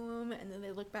room, and then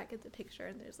they look back at the picture,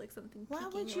 and there's like something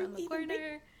peeking around the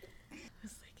corner. I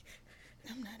was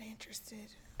like, I'm not interested.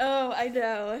 Oh, I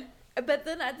know. But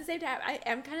then at the same time, I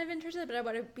am kind of interested, but I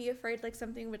would be afraid like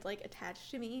something would like attach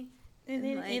to me. And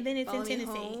then it's in Tennessee.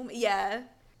 Home. Yeah.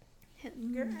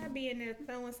 Girl, I be in there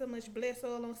throwing so much bless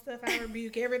oil on stuff. I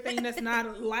rebuke everything that's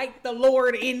not like the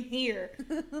Lord in here.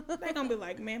 They're gonna be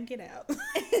like, ma'am, get out.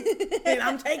 And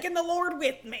I'm taking the Lord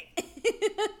with me.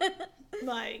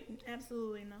 Like,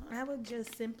 absolutely not. I would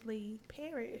just simply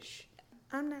perish.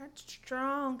 I'm not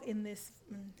strong in this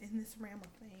realm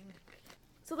of thing.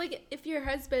 So like, if your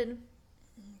husband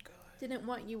didn't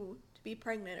want you to be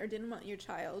pregnant or didn't want your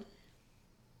child,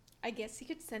 I guess he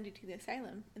could send you to the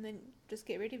asylum and then just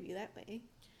get rid of you that way.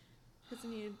 Because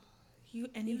then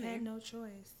you had no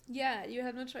choice. Yeah, you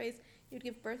have no choice. You'd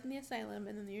give birth in the asylum,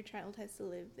 and then your child has to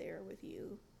live there with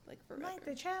you, like forever. Like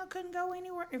the child couldn't go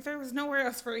anywhere if there was nowhere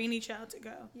else for any child to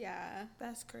go. Yeah,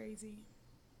 that's crazy.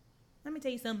 Let me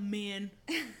tell you something, men.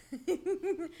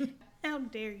 How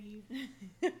dare you?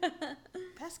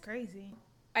 That's crazy.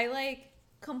 I like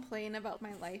complain about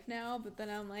my life now, but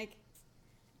then I'm like,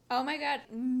 oh my god,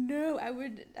 no,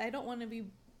 I don't want to be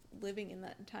living in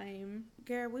that time.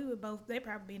 Girl, we would both. They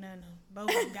probably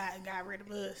both got rid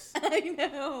of us. I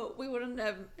know. We wouldn't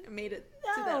have made it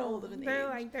to that old of an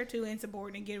age. They're too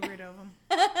insubordinate. Get rid of them.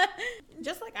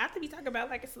 Just like I could be talking about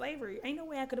like a slavery. Ain't no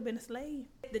way I could have been a slave.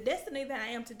 The destiny that I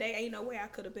am today, ain't no way I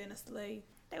could have been a slave.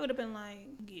 They would have been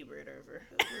like, get rid of her.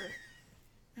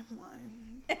 I'm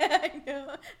like, I know.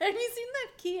 Have you seen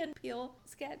that Key and Peele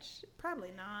sketch?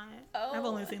 Probably not. Oh, I've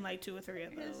only seen like 2 or 3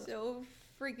 of those. It's so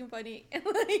freaking funny. And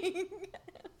like,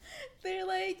 they're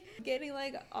like getting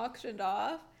like auctioned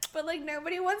off, but like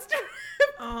nobody wants to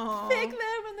pick them,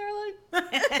 and they're like,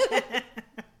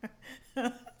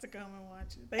 to come and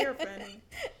watch it. They are funny.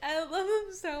 I love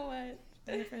them so much.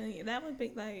 They're funny. That would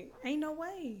be like, ain't no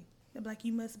way. They're like,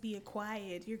 you must be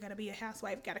quiet. You're gonna be a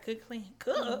housewife. Gotta cook, clean,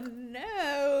 cook.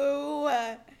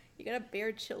 No. You gotta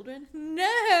bear children. No.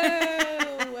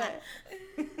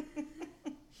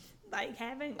 Like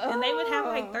having, and they would have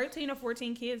like 13 or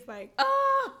 14 kids. Like,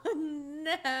 oh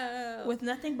no, with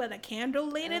nothing but a candle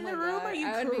lit in the room. God. Are you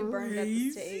I would crazy? be burned at the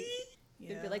stake.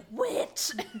 You'd be like,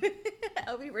 witch.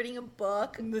 I'll be reading a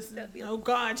book. Oh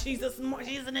God, she's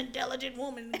an intelligent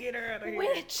woman. Get her out of here.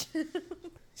 Witch.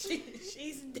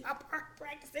 She's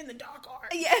practicing the dark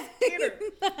arts. Yes. Get her.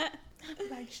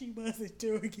 Like she wasn't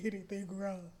doing anything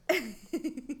wrong.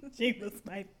 She was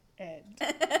my head.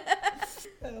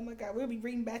 Oh my God, we'll be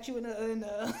reading about you in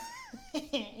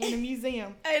a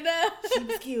museum. I know. She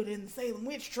was killed in the Salem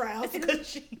witch trials because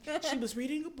she was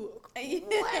reading a book.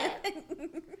 What?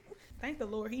 Thank the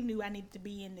Lord, he knew I needed to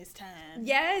be in this time.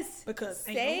 Yes. Because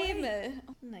same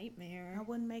nightmare. I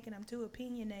wasn't making them too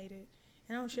opinionated,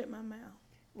 and I don't shut my mouth.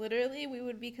 Literally, we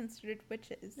would be considered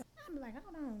witches. I'm like,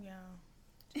 hold on, y'all.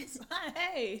 Just,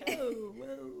 hey,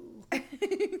 whoa.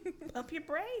 Pump your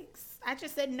brakes. I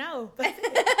just said no. That's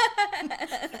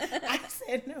it. I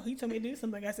said no. He told me to do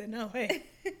something. I said no. Hey,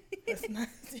 that's not.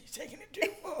 You're taking it too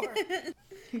far.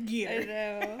 Get her. I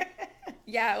know.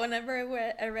 Yeah, whenever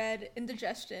I read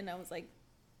indigestion, I was like,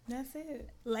 that's it.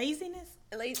 Laziness?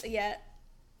 Yeah.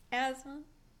 Asthma.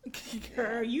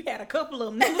 Girl, you had a couple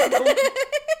of them.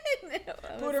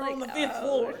 Put her on the 5th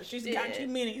floor. She's got too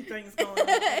many things going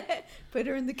on. Put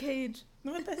her in the cage.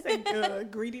 What they say?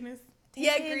 Greediness?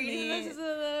 Yeah, greediness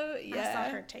is yeah. I saw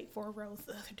her take 4 rows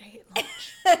the other day at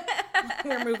lunch.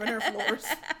 We're moving her floors.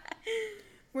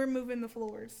 We're moving the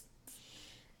floors.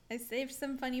 I saved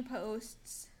some funny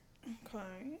posts.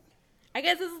 Okay. I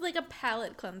guess this is like a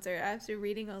palate cleanser after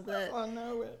reading all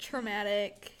the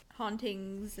traumatic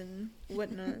hauntings and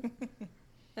whatnot.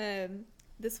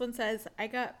 This one says, I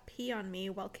got pee on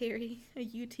me while carrying a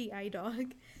UTI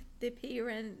dog. The pee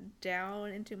ran down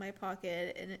into my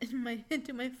pocket and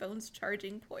into my phone's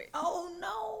charging port. Oh,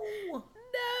 no. No.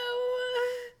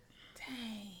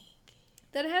 Dang.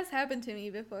 That has happened to me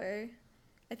before.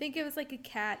 I think it was like a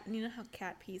cat. And you know how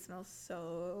cat pee smells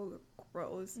so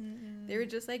gross? Mm-mm. They were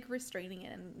just like restraining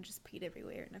it and just peed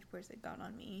everywhere. And of course it got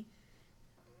on me.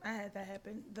 I had that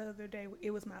happen the other day. It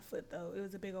was my foot, though. It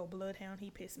was a big old bloodhound. He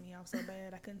pissed me off so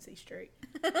bad I couldn't see straight.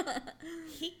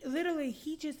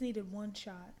 He just needed one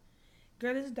shot.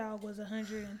 Girl, this dog was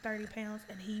 130 pounds,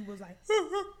 and he was like,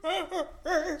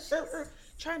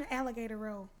 trying to alligator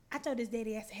roll. I told his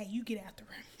daddy, I said, hey, you get out the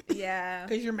room. Yeah.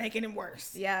 Because you're making him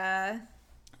worse. Yeah.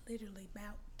 Literally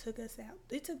about took us out.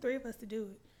 It took 3 of us to do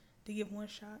it, to give one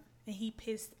shot. And he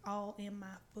pissed all in my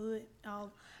foot.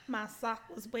 All my sock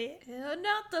was wet. Ew,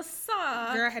 not the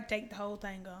sock. Girl, I had to take the whole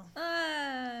thing off.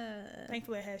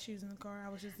 Thankfully, I had shoes in the car. I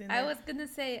was just in there. I was going to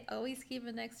say, always keep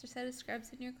an extra set of scrubs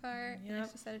in your car. Yep. An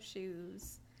extra set of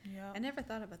shoes. Yeah. I never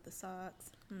thought about the socks.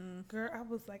 Girl, I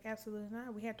was like, absolutely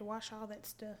not. We had to wash all that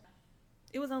stuff.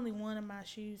 It was only one of my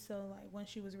shoes, so like one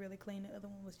shoe was really clean. The other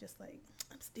one was just like,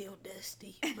 I'm still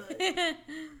dusty. But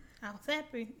I was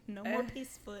happy. No more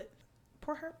piece foot.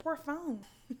 Poor phone.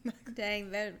 Dang,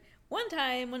 that one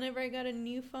time whenever I got a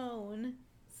new phone,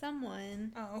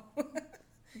 someone. Oh.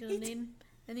 You don't need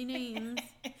any names.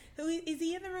 Who is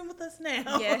he in the room with us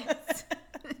now? Yes.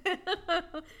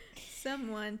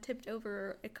 Someone tipped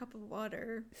over a cup of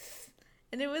water.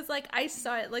 And it was like, I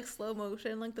saw it like slow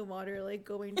motion, like the water like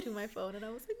going to my phone. And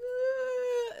I was like,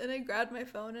 ah! And I grabbed my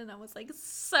phone and I was like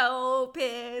so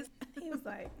pissed. He was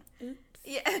like, oops.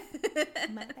 Yeah.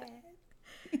 My bad.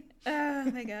 Oh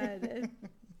my god.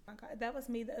 That was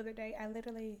me the other day. I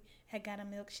literally had got a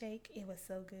milkshake. It was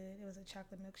so good. It was a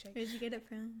chocolate milkshake. Where'd you get it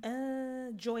from?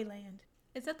 Joyland.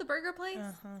 Is that the burger place?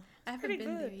 I haven't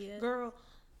been there yet. Girl,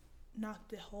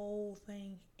 knocked the whole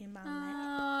thing in my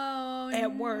lap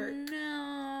at work.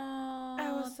 No.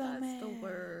 I was so mad. That's the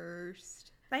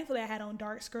worst. Thankfully, I had on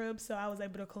dark scrubs, so I was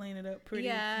able to clean it up pretty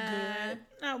good.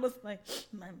 I was like,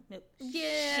 my milk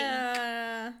shake.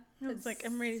 I was like,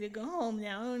 I'm ready to go home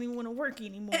now. I don't even want to work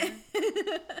anymore.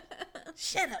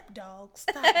 Shut up, dog.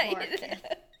 Stop barking.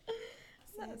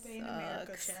 South Day in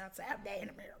America. Shout out South Day in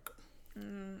America.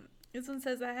 This one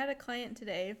says, I had a client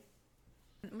today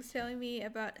who was telling me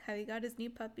about how he got his new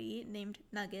puppy named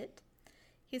Nugget.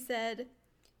 He said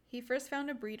he first found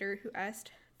a breeder who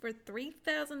asked for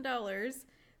 $3,000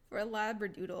 for a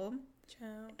Labradoodle.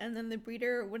 Child. And then the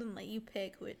breeder wouldn't let you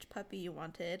pick which puppy you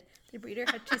wanted. The breeder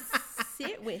had to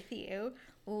sit with you,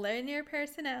 learn your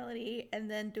personality, and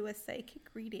then do a psychic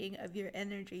reading of your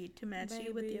energy to match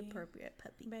you with the appropriate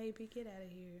puppy. Baby, get out of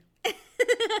here.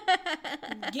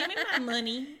 Give me my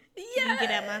money and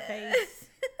get out my face.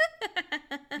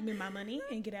 Give me my money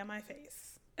and get out my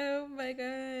face. Oh my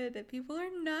god. People are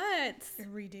nuts. They're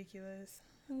ridiculous.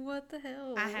 What the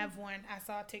hell? I have one. I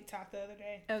saw a TikTok the other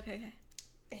day. Okay.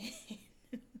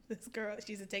 This girl,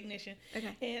 she's a technician.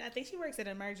 Okay. And I think she works at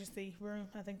an emergency room.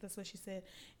 I think that's what she said.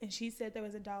 And she said there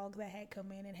was a dog that had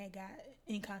come in and had got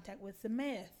in contact with some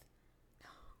meth.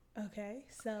 Okay.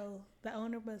 So the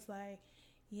owner was like,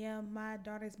 yeah, my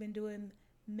daughter's been doing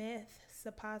meth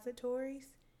suppositories.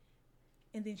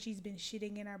 And then she's been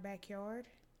shitting in our backyard.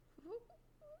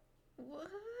 What?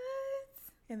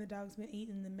 And the dog's been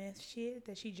eating the meth shit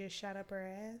that she just shot up her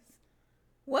ass.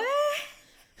 What?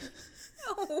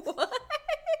 What?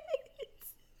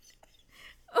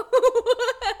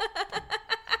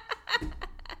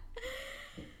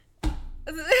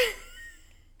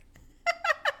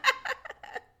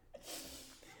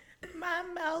 My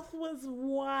mouth was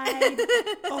wide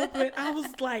open. I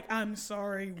was like, I'm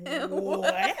sorry,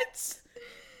 what?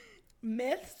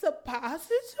 Meth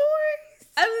suppositories?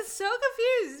 I was so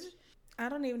confused. I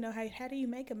don't even know how do you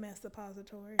make a meth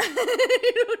suppository?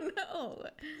 I don't know.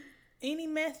 Any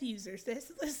meth users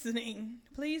that's listening,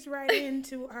 please write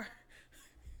into our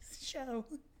show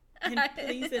and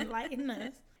please enlighten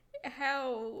us.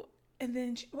 How? And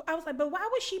then I was like, but why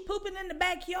was she pooping in the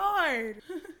backyard?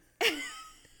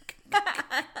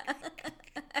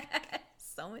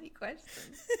 So many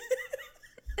questions.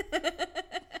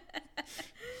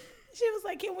 She was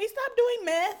like, can we stop doing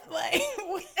meth? Like,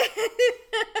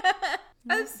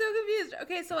 I'm so confused.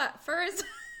 Okay, so at first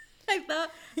I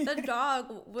thought the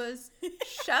dog was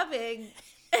shoving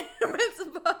meth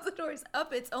suppositories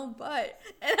up its own butt.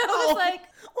 And I was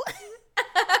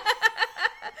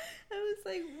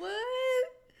like, what?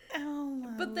 Oh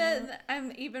my But then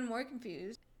I'm even more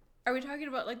confused. Are we talking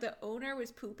about like the owner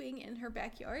was pooping in her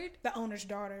backyard? The owner's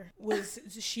daughter was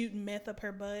shooting meth up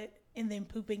her butt and then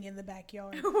pooping in the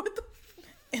backyard. What the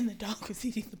and the dog was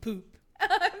eating the poop.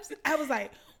 I was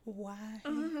like, why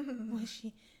was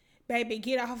she? Baby,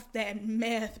 get off that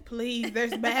meth, please.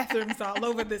 There's bathrooms all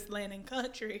over this land and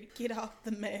country. Get off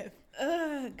the meth.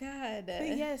 Oh, God.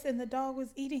 But yes, and the dog was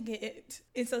eating it.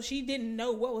 And so she didn't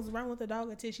know what was wrong with the dog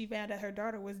until she found out her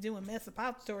daughter was doing meth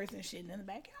suppositories and shit in the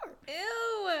backyard. Ew.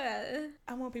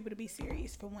 I want people to be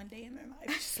serious for one day in their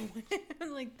life.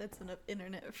 I'm like, that's enough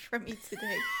internet from me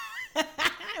today.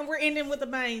 And we're ending with a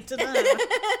bang tonight.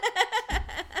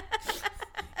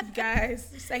 You guys,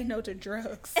 say no to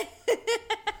drugs.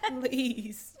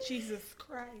 Please. Jesus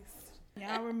Christ.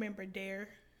 Y'all remember DARE.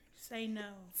 Say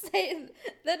no. That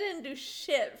didn't do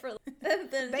shit for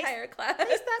the entire class. They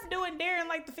stopped doing DARE in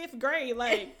like the 5th grade.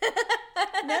 Like,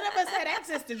 none of us had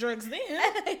access to drugs then.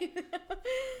 I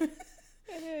know.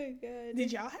 Oh, God.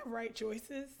 Did y'all have right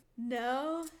choices?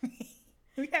 No.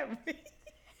 We had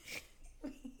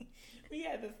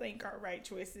this thing called Right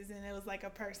Choices, and it was like a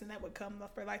person that would come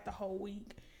up for like the whole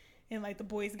week. And like the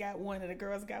boys got one and the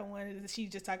girls got one, and she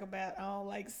just talk about all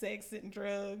like sex and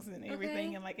drugs and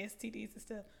everything and like STDs and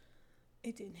stuff.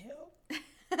 It didn't help.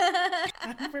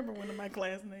 I remember one of my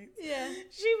classmates. Yeah.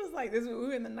 She was like this. We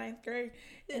were in the 9th grade,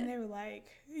 and they were like,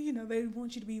 you know, they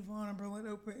want you to be vulnerable and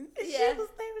open. Yeah. They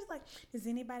was like, does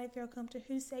anybody feel comfortable?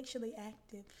 Who's sexually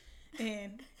active?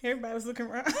 And everybody was looking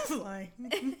around. I was like,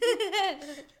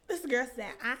 this girl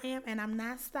said, I am, and I'm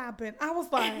not stopping. I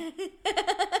was like,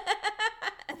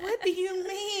 what do you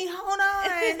mean? Hold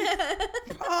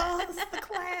on. Pause the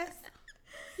class.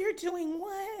 You're doing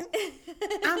what?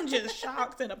 I'm just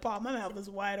shocked and appalled. My mouth is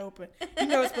wide open. You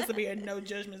know it's supposed to be a no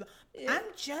judgment. Yeah. I'm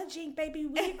judging, baby.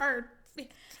 We are 15.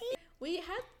 We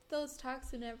had those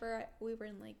talks whenever we were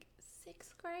in like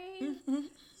 6th grade. Mm-hmm.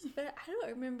 But I don't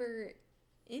remember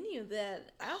any of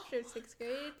that after 6th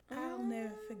grade. I'll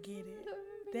never forget it. I don't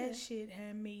remember That shit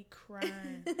had me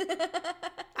crying.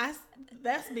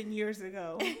 That's been years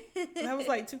ago. That was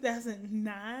like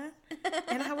 2009.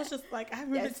 And I was just like, I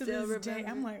remember to this day.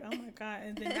 I'm like, oh my God.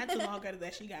 And then not too long after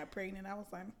that, she got pregnant. I was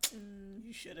like,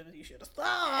 you should have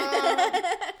stopped.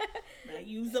 Now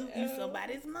you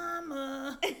somebody's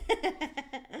mama.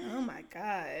 Oh my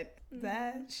God.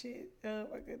 That shit. Oh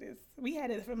my goodness. We had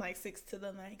it from like 6th to the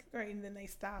 9th grade, and then they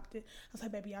stopped it. I was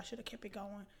like, baby, y'all should have kept it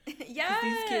going. Yeah.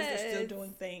 These kids are still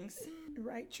doing things.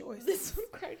 Right choice. This one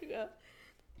cracked me up.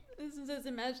 This says,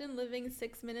 imagine living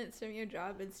 6 minutes from your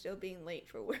job and still being late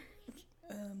for work.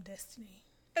 Destiny.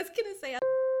 I was gonna say, I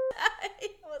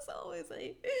was always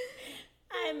late.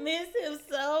 I miss him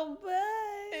so much.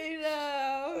 I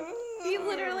know. He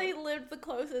literally lived the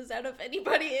closest out of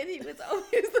anybody, and he was always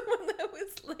the one that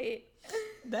was late.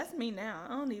 That's me now. I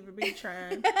don't even be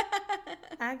trying.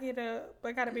 I get up.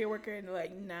 I gotta be at work at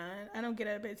like 9. I don't get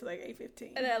out of bed till like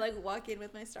 8:15. And I like walk in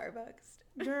with my Starbucks.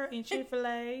 Girl, and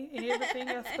Chick-fil-A and everything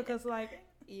else, because like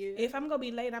if I'm gonna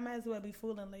be late, I might as well be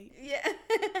fooling late. Yeah.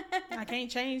 I can't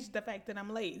change the fact that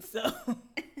I'm late, so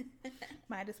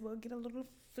might as well get a little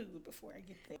food before I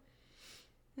get there.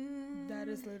 That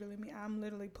is literally me. I'm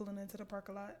literally pulling into the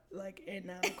parking lot like at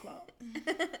 9 o'clock.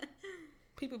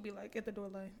 People be like at the door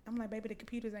like, I'm like, baby, the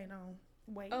computers ain't on.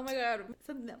 Wait. Oh my God.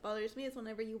 Something that bothers me is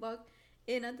whenever you walk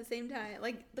in at the same time,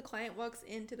 like the client walks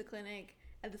into the clinic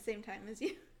at the same time as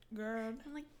you. Girl.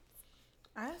 I'm like,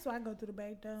 that's why I go through the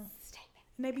back door. Stay back.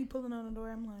 And they be pulling on the door.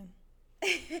 I'm like,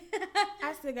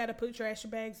 I still gotta put trash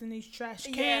bags in these trash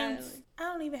cans. Yeah.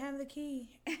 I don't even have the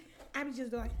key. I be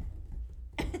just like.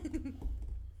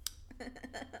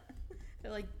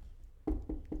 They're like,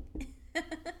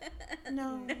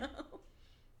 no.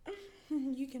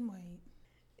 You can wait.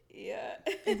 Yeah.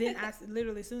 And then I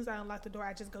literally, as soon as I unlock the door,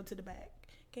 I just go to the back.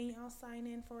 Can y'all sign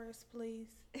in for us, please?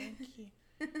 Thank you.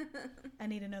 I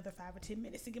need another 5 or 10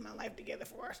 minutes to get my life together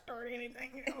before I start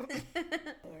anything else.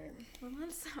 Well,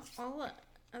 that's all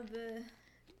of the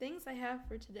things I have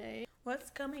for today.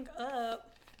 What's coming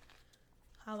up?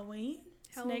 Halloween.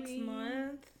 Next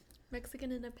month.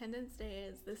 Mexican Independence Day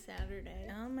is this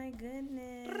Saturday. Oh my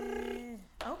goodness.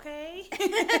 Okay.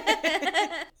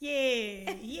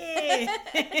 Yeah.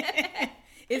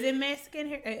 Is it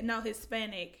Mexican? No,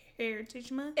 Hispanic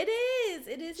Heritage Month. It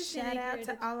is. Shout out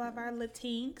to all of our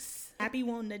Latinx. I be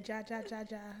wanting to ja.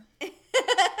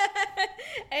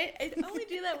 I only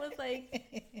do that with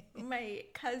like my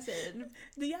cousin.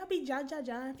 Do y'all be ja for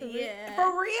real? Yeah.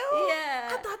 For real? Yeah.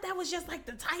 I thought that was just like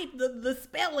the type, the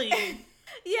spelling.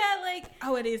 Yeah, like.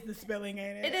 Oh, it is the spelling,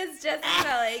 ain't it? It is just the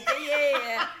spelling.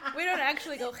 Yeah. We don't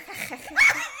actually go.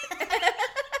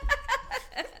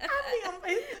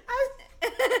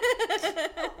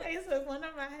 Okay, so one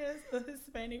of my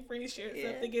Hispanic friends shared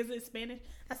something. Is it Spanish?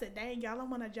 I said, dang, y'all, I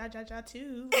want to ja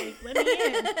too. Like, let me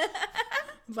in.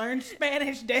 Learn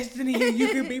Spanish, Destiny, and you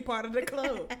can be part of the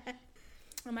club.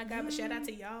 Oh my God, but shout out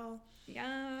to y'all.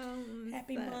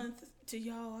 Happy month to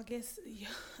y'all. I guess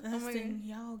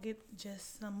y'all get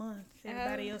just a month.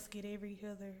 Everybody else get every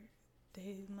other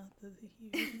day, month of the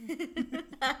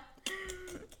year.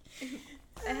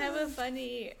 I have a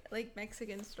funny, like,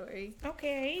 Mexican story.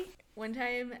 Okay. One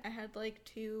time, I had, like,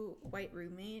 2 white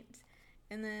roommates,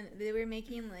 and then they were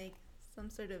making, like, some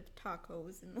sort of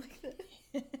tacos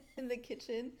in the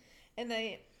kitchen, and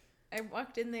I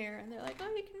walked in there, and they're like,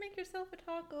 oh, you can make yourself a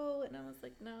taco, and I was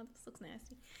like, no, this looks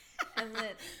nasty. And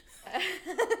then,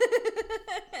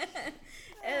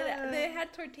 and they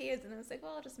had tortillas, and I was like,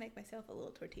 well, I'll just make myself a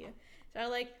little tortilla. So I,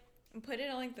 like, put it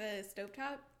on, like, the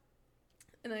stovetop,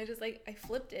 and I just, like, I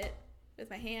flipped it with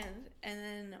my hand, and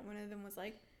then one of them was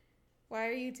like, why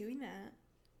are you doing that?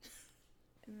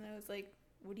 And I was like,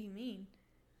 what do you mean?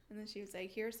 And then she was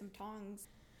like, here are some tongs.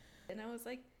 And I was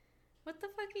like, what the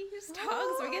fuck are you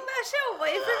tongs for? Get that shit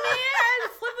away from me. I had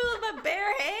to flip it with my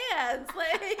bare hands.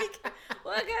 Like,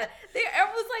 what kind of,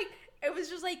 it was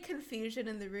just like confusion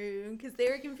in the room because they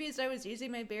were confused I was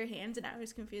using my bare hands and I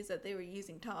was confused that they were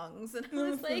using tongs. And I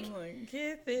was like,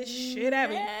 get this shit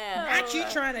out of me. Not you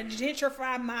trying to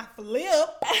gentrify my flip.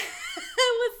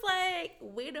 I was like,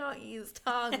 we don't use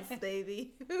tongs,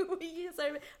 baby. We use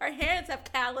our hands have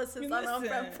calluses on them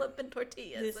from flipping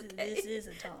tortillas. This is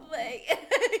a tong. Like,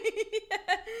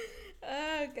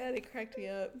 oh God, it cracked me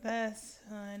up. That's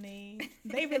funny.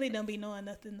 They really don't be knowing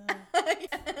nothing though.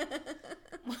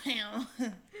 Wow.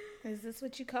 Is this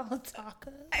what you call a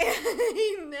taco?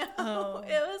 No. Oh.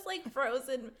 It was like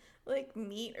frozen like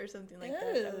meat or something like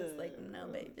that. I was like, no,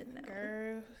 baby, no.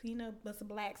 Girl, you know, us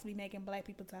blacks be making black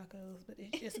people tacos, but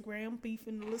it's just ground beef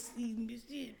and little seasoned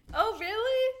shit. Oh,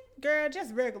 really? Girl,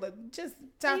 just regular. Just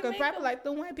taco. Probably like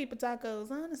the white people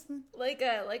tacos, honestly. Like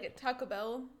a Taco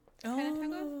Bell kind of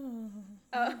taco?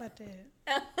 How about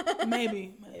that?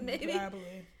 Maybe.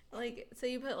 Probably. Like, so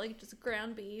you put, like, just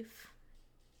ground beef.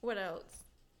 What else?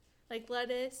 Like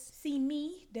lettuce. See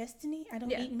me, Destiny, I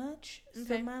don't eat much. Okay.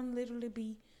 So mine literally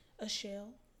be a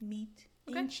shell, meat,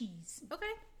 and cheese.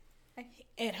 Okay.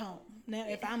 At home. Now,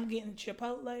 if I'm getting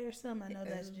Chipotle or something, I know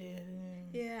that's just...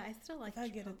 Yeah, I still like I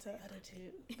get a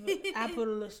attitude. I put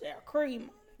a little sour cream on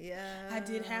it. Yeah. I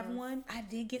did have one. I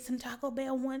did get some Taco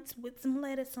Bell once with some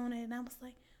lettuce on it, and I was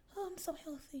like, oh, I'm so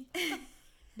healthy.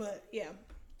 But, yeah.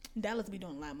 Dallas be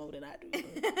doing a lot more than I do.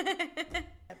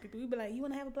 People, we be like, you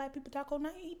want to have a black people taco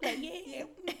night? He be like, yeah.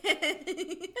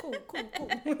 Cool.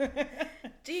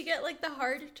 Do you get like the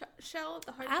hard shell?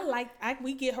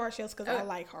 We get hard shells because I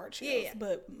like hard shells. Yeah.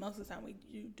 But most of the time we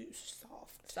do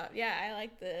soft. Yeah, I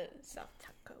like the soft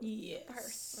taco. Yes.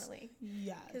 Personally.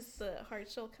 Yes. Because the hard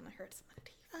shell kind of hurts my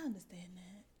teeth. I understand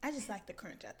that. I just like the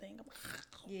crunch, I think.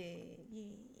 Yeah.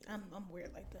 I'm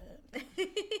weird like that.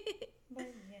 But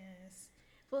yes.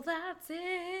 Well, that's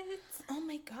it. Oh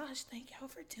my gosh, thank y'all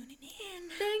for tuning in.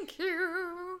 Thank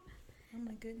you. Oh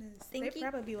my goodness. They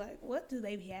probably be like, what do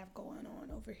they have going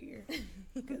on over here?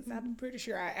 Because I'm pretty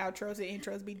sure our outros and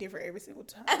intros be different every single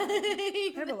time.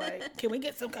 They be like, can we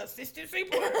get some consistency,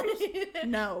 please?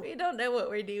 No. We don't know what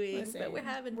we're doing, but we're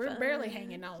having fun. We're barely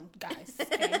hanging on, guys.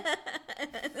 Okay?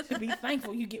 So be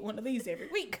thankful you get one of these every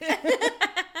week.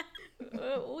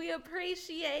 We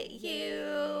appreciate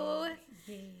you.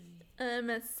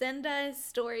 Send us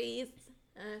stories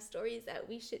at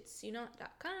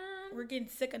weshitsyounot.com. We're getting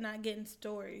sick of not getting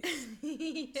stories.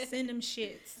 Send them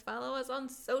shits. Follow us on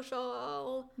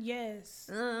social. Yes.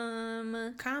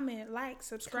 Comment, like,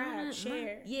 subscribe,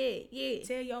 share. Yeah.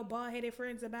 Tell your bald-headed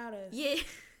friends about us. Yeah.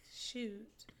 Shoot.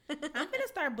 I'm gonna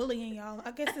start bullying y'all.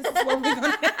 I guess this is what we're gonna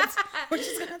have to, we're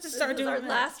just gonna have to start doing. This is our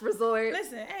last resort.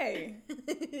 Listen, hey,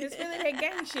 it's really that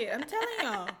gang shit. I'm telling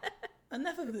y'all.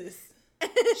 Enough of this.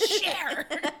 Share.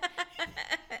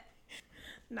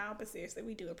 No, but seriously,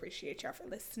 we do appreciate y'all for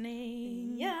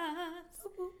listening. Yes.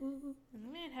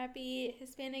 Man, happy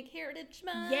Hispanic Heritage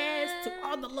Month. Yes, to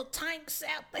all the little tanks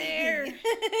out there.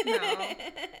 No.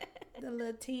 The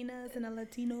Latinas and the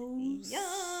Latinos.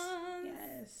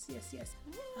 Yes.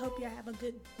 I hope y'all have a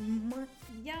good month.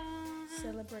 Yeah.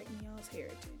 Celebrating y'all's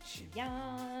heritage.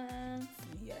 Yes.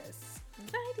 Yes.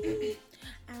 Bye.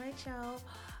 All right, y'all.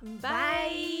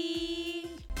 Bye.